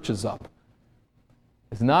fill churches up.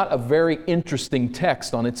 It's not a very interesting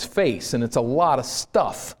text on its face, and it's a lot of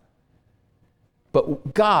stuff.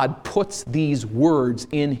 But God puts these words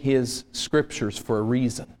in His Scriptures for a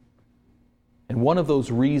reason. And one of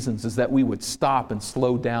those reasons is that we would stop and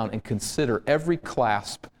slow down and consider every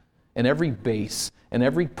clasp and every base and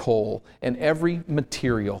every pole and every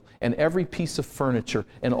material and every piece of furniture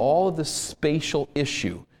and all of the spatial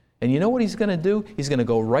issue. And you know what He's going to do? He's going to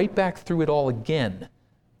go right back through it all again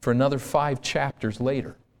for another 5 chapters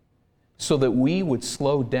later, so that we would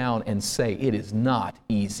slow down and say it is not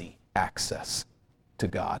easy access to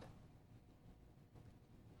God.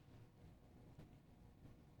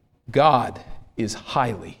 God is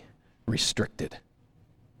highly restricted.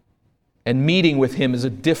 And meeting with Him is a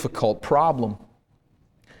difficult problem.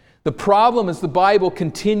 The problem as the Bible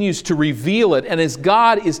continues to reveal it, and as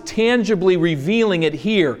God is tangibly revealing it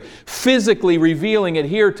here, physically revealing it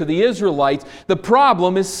here to the Israelites, the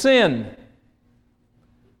problem is sin.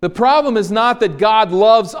 The problem is not that God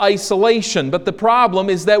loves isolation, but the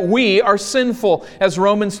problem is that we are sinful. As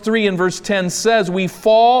Romans 3 and verse 10 says, we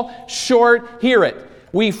fall short, hear it,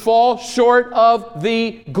 we fall short of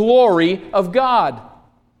the glory of God.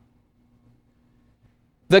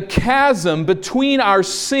 The chasm between our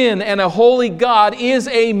sin and a holy God is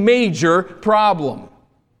a major problem.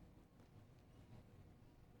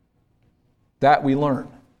 That we learn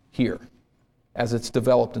here as it's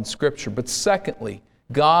developed in Scripture. But secondly,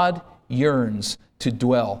 God yearns to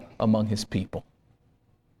dwell among His people.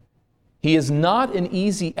 He is not an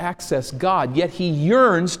easy access God, yet He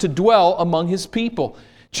yearns to dwell among His people.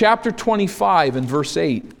 Chapter 25 and verse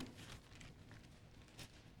 8.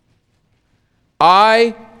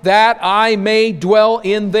 That I may dwell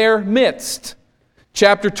in their midst.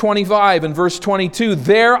 Chapter 25 and verse 22,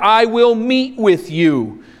 there I will meet with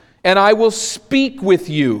you, and I will speak with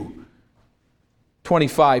you.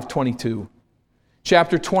 25-22.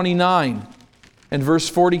 Chapter 29 and verse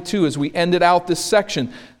 42, as we ended out this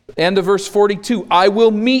section, end of verse 42, I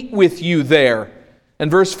will meet with you there. And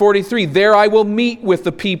verse 43, there I will meet with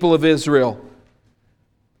the people of Israel.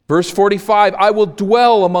 Verse 45, I will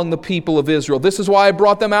dwell among the people of Israel. This is why I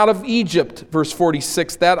brought them out of Egypt. Verse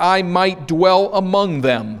 46, that I might dwell among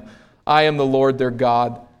them. I am the Lord their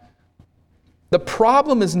God. The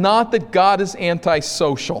problem is not that God is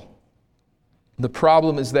antisocial. The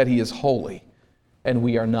problem is that He is holy, and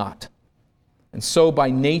we are not. And so by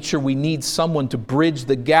nature we need someone to bridge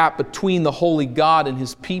the gap between the holy God and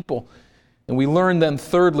His people. And we learn then,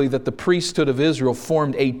 thirdly, that the priesthood of Israel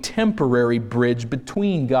formed a temporary bridge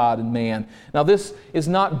between God and man. Now, this is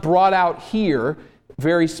not brought out here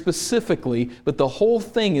very specifically, but the whole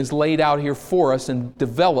thing is laid out here for us and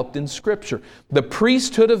developed in Scripture. The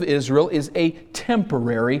priesthood of Israel is a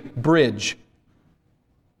temporary bridge.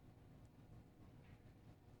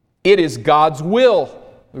 It is God's will.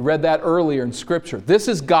 We read that earlier in Scripture. This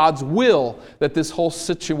is God's will that this whole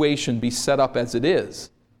situation be set up as it is.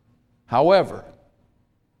 However,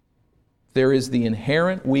 there is the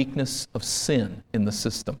inherent weakness of sin in the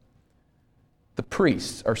system. The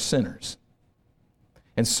priests are sinners.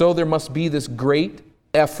 And so there must be this great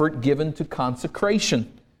effort given to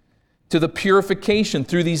consecration, to the purification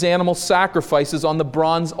through these animal sacrifices on the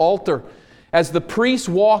bronze altar. As the priests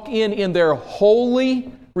walk in their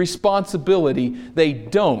holy responsibility, they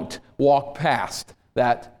don't walk past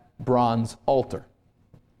that bronze altar.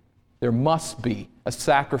 There must be a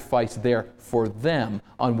sacrifice there for them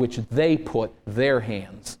on which they put their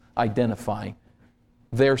hands, identifying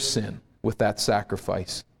their sin with that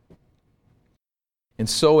sacrifice. And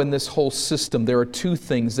so in this whole system, there are two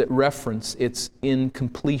things that reference its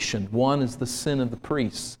incompletion. One is the sin of the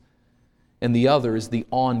priests, and the other is the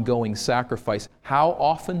ongoing sacrifice. How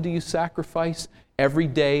often do you sacrifice? Every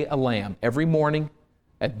day a lamb. Every morning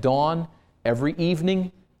at dawn, every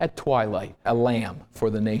evening at twilight, a lamb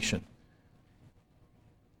for the nation.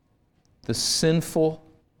 The sinful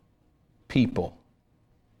people,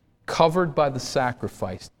 covered by the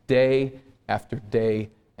sacrifice day after day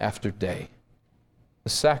after day. The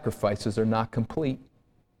sacrifices are not complete.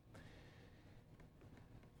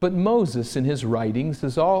 But Moses, in his writings,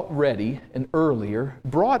 has already and earlier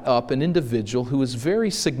brought up an individual who is very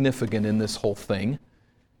significant in this whole thing,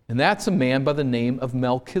 and that's a man by the name of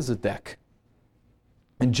Melchizedek.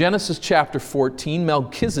 In Genesis chapter 14,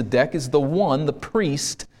 Melchizedek is the one, the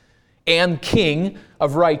priest and king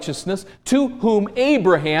of righteousness, to whom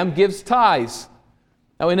Abraham gives tithes.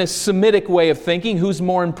 Now, in a Semitic way of thinking, who's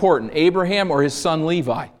more important, Abraham or his son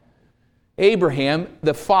Levi? Abraham,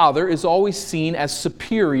 the father, is always seen as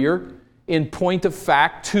superior in point of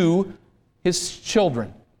fact to his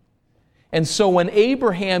children. And so when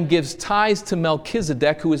Abraham gives tithes to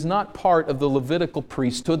Melchizedek, who is not part of the Levitical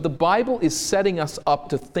priesthood, the Bible is setting us up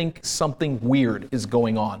to think something weird is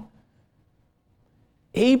going on.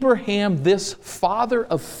 Abraham, this father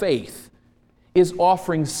of faith, is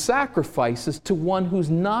offering sacrifices to one who's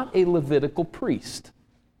not a Levitical priest.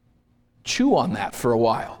 Chew on that for a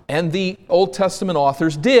while. And the Old Testament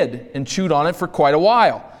authors did, and chewed on it for quite a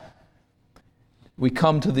while. We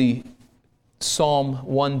come to the Psalm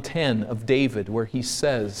 110 of David, where he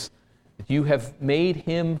says, "You have made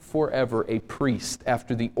him forever a priest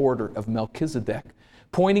after the order of Melchizedek,"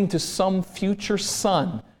 pointing to some future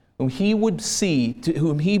son whom he would see, to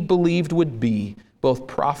whom he believed would be both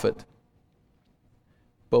prophet,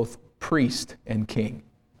 both priest and king.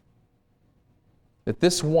 That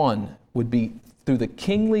this one would be through the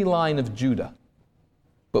kingly line of Judah,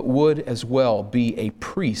 but would as well be a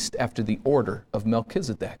priest after the order of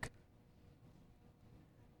Melchizedek.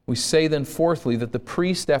 We say then, fourthly, that the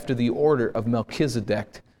priest after the order of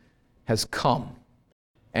Melchizedek has come,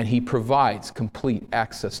 and he provides complete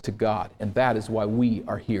access to God, and that is why we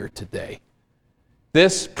are here today.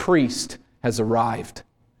 This priest has arrived.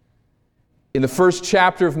 In the first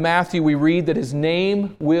chapter of Matthew, we read that his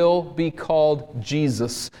name will be called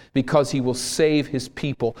Jesus because he will save his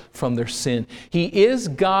people from their sin. He is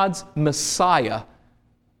God's Messiah,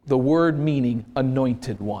 the word meaning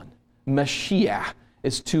anointed one. Mashiach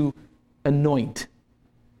is to anoint.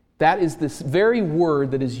 That is this very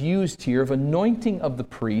word that is used here of anointing of the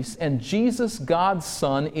priests, and Jesus, God's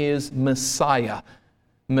Son, is Messiah,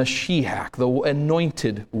 Mashiach, the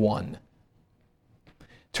anointed one.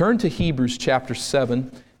 Turn to Hebrews chapter 7,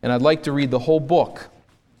 and I'd like to read the whole book.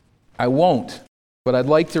 I won't, but I'd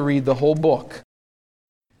like to read the whole book.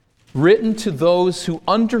 Written to those who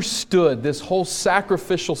understood this whole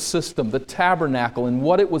sacrificial system, the tabernacle, and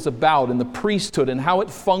what it was about, and the priesthood, and how it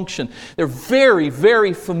functioned. They're very,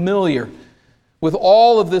 very familiar with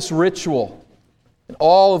all of this ritual, and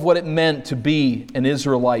all of what it meant to be an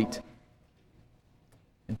Israelite.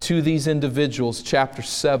 And to these individuals, chapter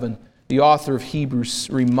 7, the author of Hebrews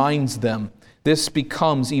reminds them, this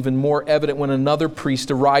becomes even more evident when another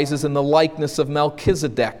priest arises in the likeness of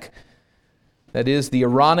Melchizedek. That is, the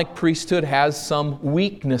Aaronic priesthood has some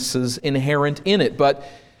weaknesses inherent in it, but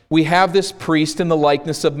we have this priest in the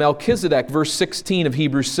likeness of Melchizedek, verse 16 of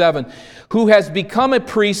Hebrews 7, who has become a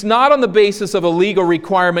priest not on the basis of a legal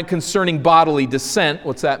requirement concerning bodily descent.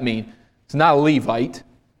 What's that mean? It's not a Levite.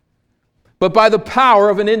 But by the power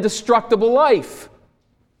of an indestructible life.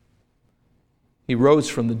 He rose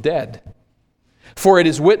from the dead. For it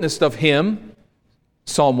is witnessed of him,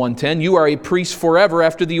 Psalm 110, you are a priest forever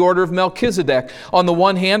after the order of Melchizedek. On the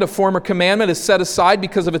one hand, a former commandment is set aside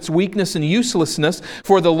because of its weakness and uselessness,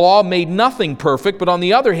 for the law made nothing perfect. But on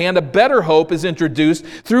the other hand, a better hope is introduced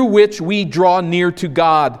through which we draw near to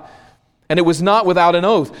God. And it was not without an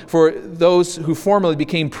oath, for those who formerly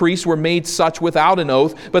became priests were made such without an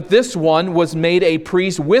oath. But this one was made a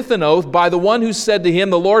priest with an oath by the one who said to him,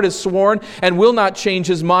 the Lord has sworn and will not change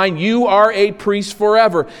his mind. You are a priest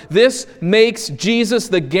forever. This makes Jesus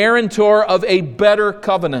the guarantor of a better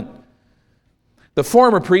covenant. The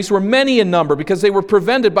former priests were many in number because they were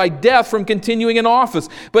prevented by death from continuing in office.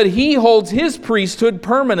 But he holds his priesthood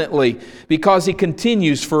permanently because he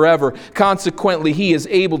continues forever. Consequently, he is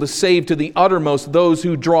able to save to the uttermost those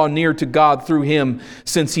who draw near to God through him,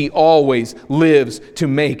 since he always lives to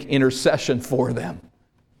make intercession for them.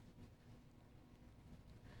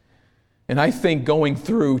 And I think going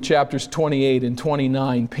through chapters 28 and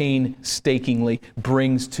 29 painstakingly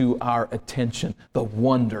brings to our attention the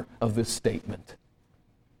wonder of this statement.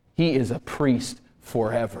 He is a priest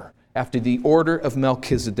forever, after the order of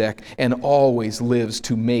Melchizedek, and always lives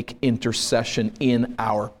to make intercession in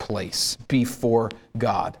our place before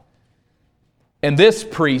God. And this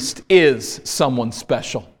priest is someone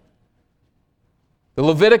special. The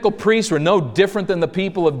Levitical priests were no different than the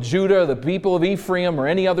people of Judah, the people of Ephraim, or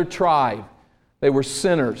any other tribe. They were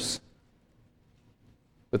sinners.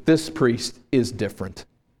 But this priest is different.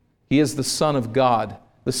 He is the Son of God,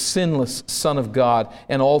 the sinless Son of God,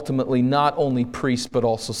 and ultimately not only priest but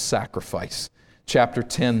also sacrifice. Chapter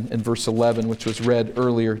 10 and verse 11, which was read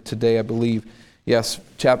earlier today, I believe. Yes,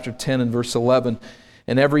 chapter 10 and verse 11.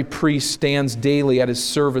 And every priest stands daily at his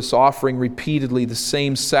service, offering repeatedly the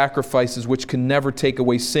same sacrifices which can never take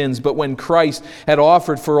away sins. But when Christ had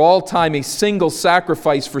offered for all time a single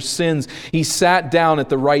sacrifice for sins, he sat down at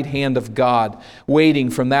the right hand of God, waiting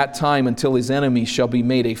from that time until his enemies shall be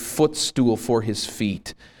made a footstool for his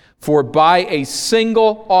feet. For by a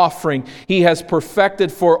single offering he has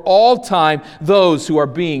perfected for all time those who are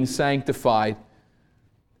being sanctified.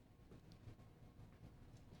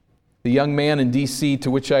 The young man in D.C. to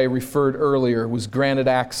which I referred earlier was granted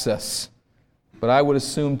access, but I would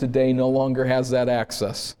assume today no longer has that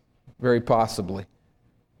access, very possibly.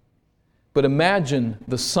 But imagine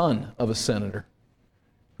the son of a senator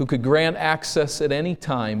who could grant access at any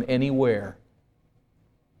time, anywhere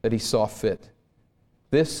that he saw fit.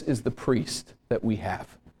 This is the priest that we have.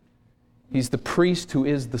 He's the priest who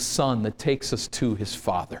is the Son that takes us to his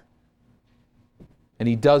Father. And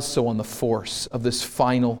he does so on the force of this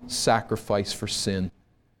final sacrifice for sin.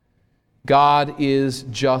 God is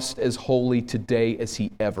just as holy today as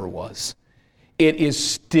he ever was. It is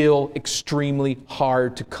still extremely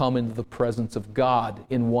hard to come into the presence of God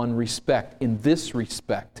in one respect. In this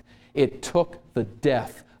respect, it took the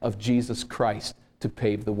death of Jesus Christ to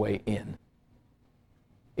pave the way in.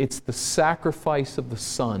 It's the sacrifice of the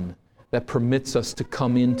Son that permits us to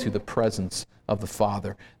come into the presence of the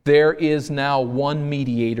Father. There is now one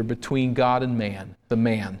mediator between God and man, the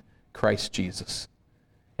man, Christ Jesus.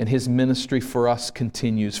 And his ministry for us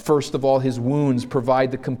continues. First of all, his wounds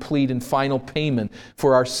provide the complete and final payment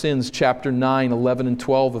for our sins. Chapter 9, 11, and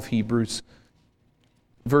 12 of Hebrews.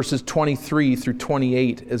 Verses 23 through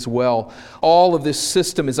 28 as well. All of this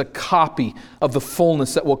system is a copy of the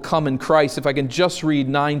fullness that will come in Christ. If I can just read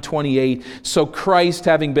 9:28. So Christ,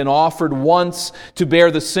 having been offered once to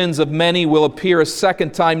bear the sins of many, will appear a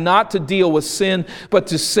second time, not to deal with sin, but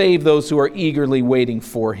to save those who are eagerly waiting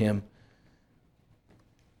for him.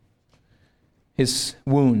 His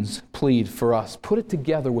wounds plead for us. Put it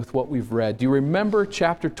together with what we've read. Do you remember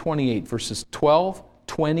chapter 28, verses 12,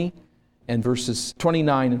 20, and verses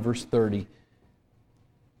 29 and verse 30?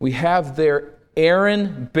 We have there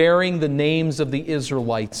Aaron bearing the names of the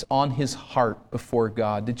Israelites on his heart before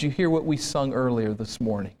God. Did you hear what we sung earlier this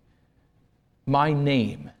morning? My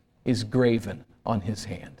name is graven on his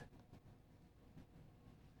hand.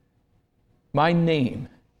 My name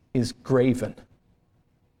is graven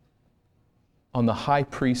on the high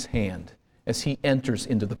priest's hand as he enters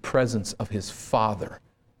into the presence of his Father.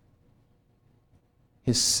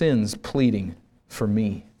 His sins pleading for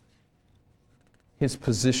me. His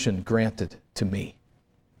position granted to me.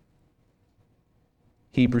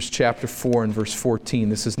 Hebrews chapter 4 and verse 14.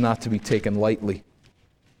 This is not to be taken lightly.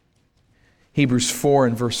 Hebrews 4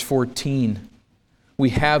 and verse 14. We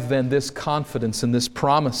have then this confidence and this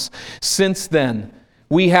promise. Since then,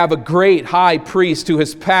 we have a great high priest who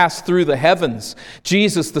has passed through the heavens,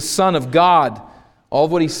 Jesus, the Son of God. All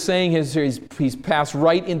of what he's saying is he's passed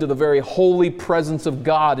right into the very holy presence of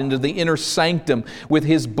God, into the inner sanctum with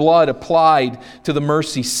his blood applied to the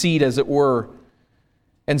mercy seat, as it were.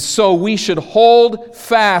 And so we should hold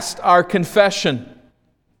fast our confession.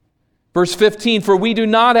 Verse 15, for we do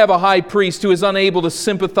not have a high priest who is unable to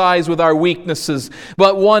sympathize with our weaknesses,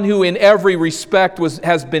 but one who in every respect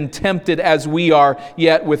has been tempted as we are,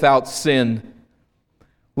 yet without sin.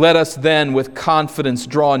 Let us then with confidence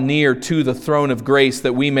draw near to the throne of grace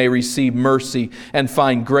that we may receive mercy and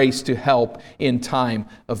find grace to help in time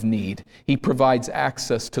of need. He provides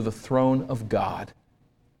access to the throne of God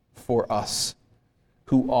for us,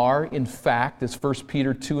 who are, in fact, as 1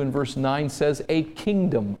 Peter 2 and verse 9 says, a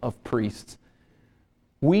kingdom of priests.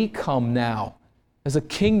 We come now as a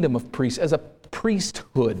kingdom of priests, as a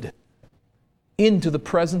priesthood, into the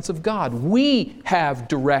presence of God. We have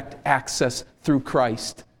direct access through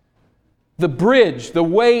Christ. The bridge, the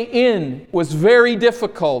way in, was very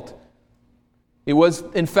difficult. It was,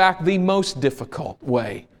 in fact, the most difficult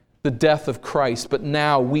way, the death of Christ. But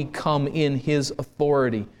now we come in His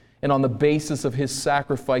authority and on the basis of His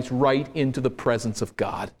sacrifice right into the presence of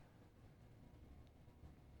God.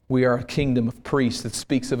 We are a kingdom of priests that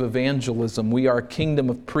speaks of evangelism. We are a kingdom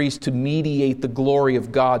of priests to mediate the glory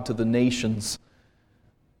of God to the nations,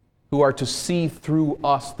 who are to see through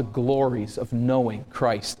us the glories of knowing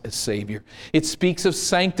Christ as Savior. It speaks of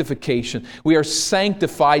sanctification. We are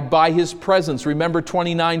sanctified by His presence. Remember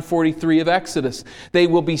 29:43 of Exodus. They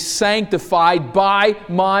will be sanctified by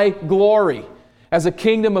my glory. As a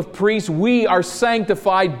kingdom of priests, we are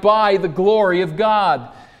sanctified by the glory of God.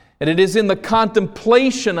 And it is in the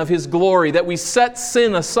contemplation of His glory that we set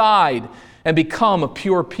sin aside and become a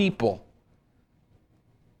pure people.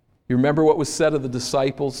 You remember what was said of the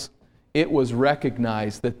disciples? It was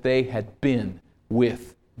recognized that they had been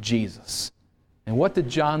with Jesus. And what did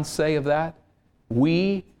John say of that?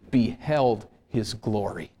 We beheld His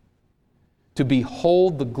glory. To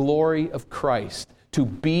behold the glory of Christ, to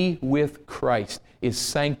be with Christ, is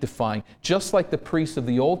sanctifying. Just like the priests of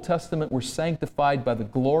the Old Testament were sanctified by the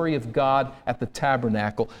glory of God at the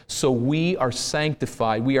tabernacle, so we are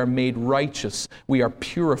sanctified. We are made righteous. We are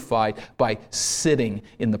purified by sitting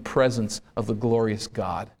in the presence of the glorious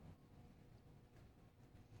God.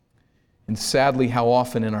 And sadly, how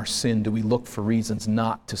often in our sin do we look for reasons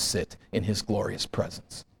not to sit in His glorious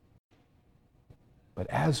presence? But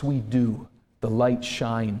as we do, the light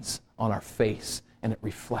shines on our face and it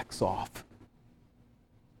reflects off.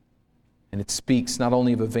 And it speaks not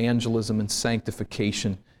only of evangelism and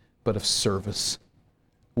sanctification, but of service.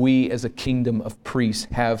 We, as a kingdom of priests,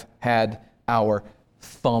 have had our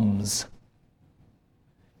thumbs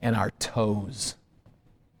and our toes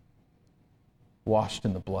washed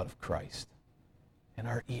in the blood of Christ, and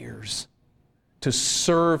our ears to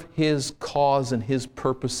serve His cause and His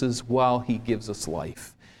purposes while He gives us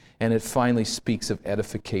life. And it finally speaks of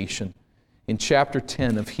edification. In chapter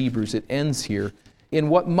 10 of Hebrews, it ends here in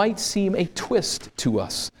what might seem a twist to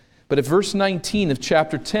us. But at verse 19 of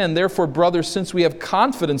chapter 10, therefore, brothers, since we have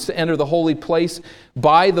confidence to enter the holy place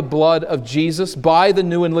by the blood of Jesus, by the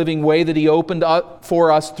new and living way that He opened up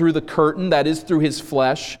for us through the curtain, that is, through His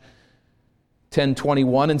flesh,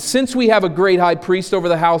 10:21, and since we have a great high priest over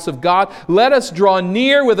the house of God, let us draw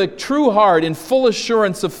near with a true heart in full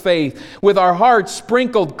assurance of faith, with our hearts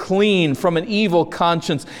sprinkled clean from an evil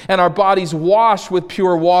conscience and our bodies washed with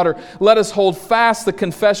pure water. Let us hold fast the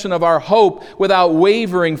confession of our hope without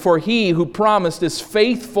wavering, for He who promised is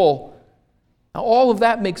faithful. Now, all of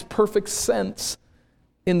that makes perfect sense.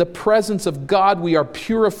 In the presence of God, we are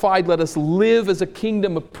purified. Let us live as a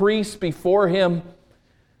kingdom of priests before Him.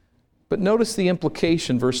 But notice the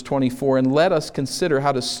implication, verse 24, and let us consider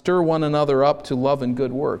how to stir one another up to love and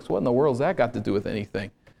good works. What in the world has that got to do with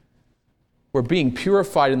anything? We're being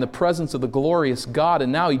purified in the presence of the glorious God,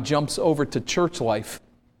 and now He jumps over to church life.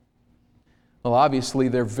 Well, obviously,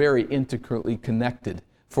 they're very intricately connected.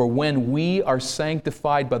 For when we are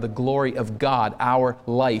sanctified by the glory of God, our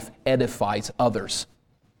life edifies others.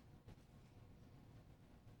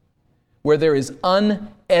 Where there is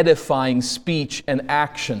unedifying speech and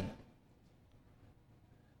action,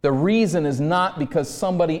 the reason is not because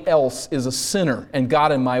somebody else is a sinner and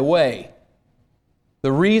got in my way.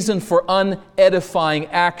 The reason for unedifying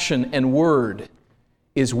action and word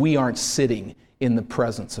is we aren't sitting in the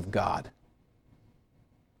presence of God.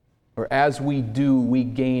 Or as we do, we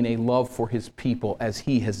gain a love for His people as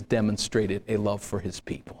He has demonstrated a love for His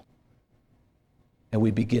people. And we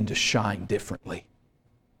begin to shine differently.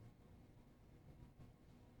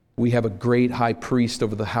 We have a great high priest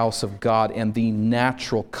over the house of God, and the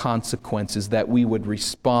natural consequence is that we would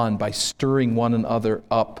respond by stirring one another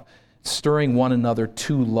up, stirring one another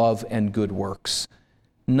to love and good works.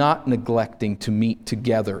 not neglecting to meet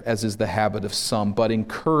together, as is the habit of some, but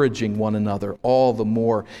encouraging one another all the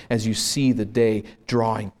more as you see the day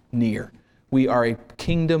drawing near. We are a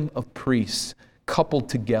kingdom of priests coupled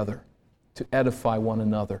together to edify one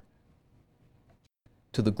another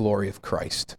to the glory of Christ.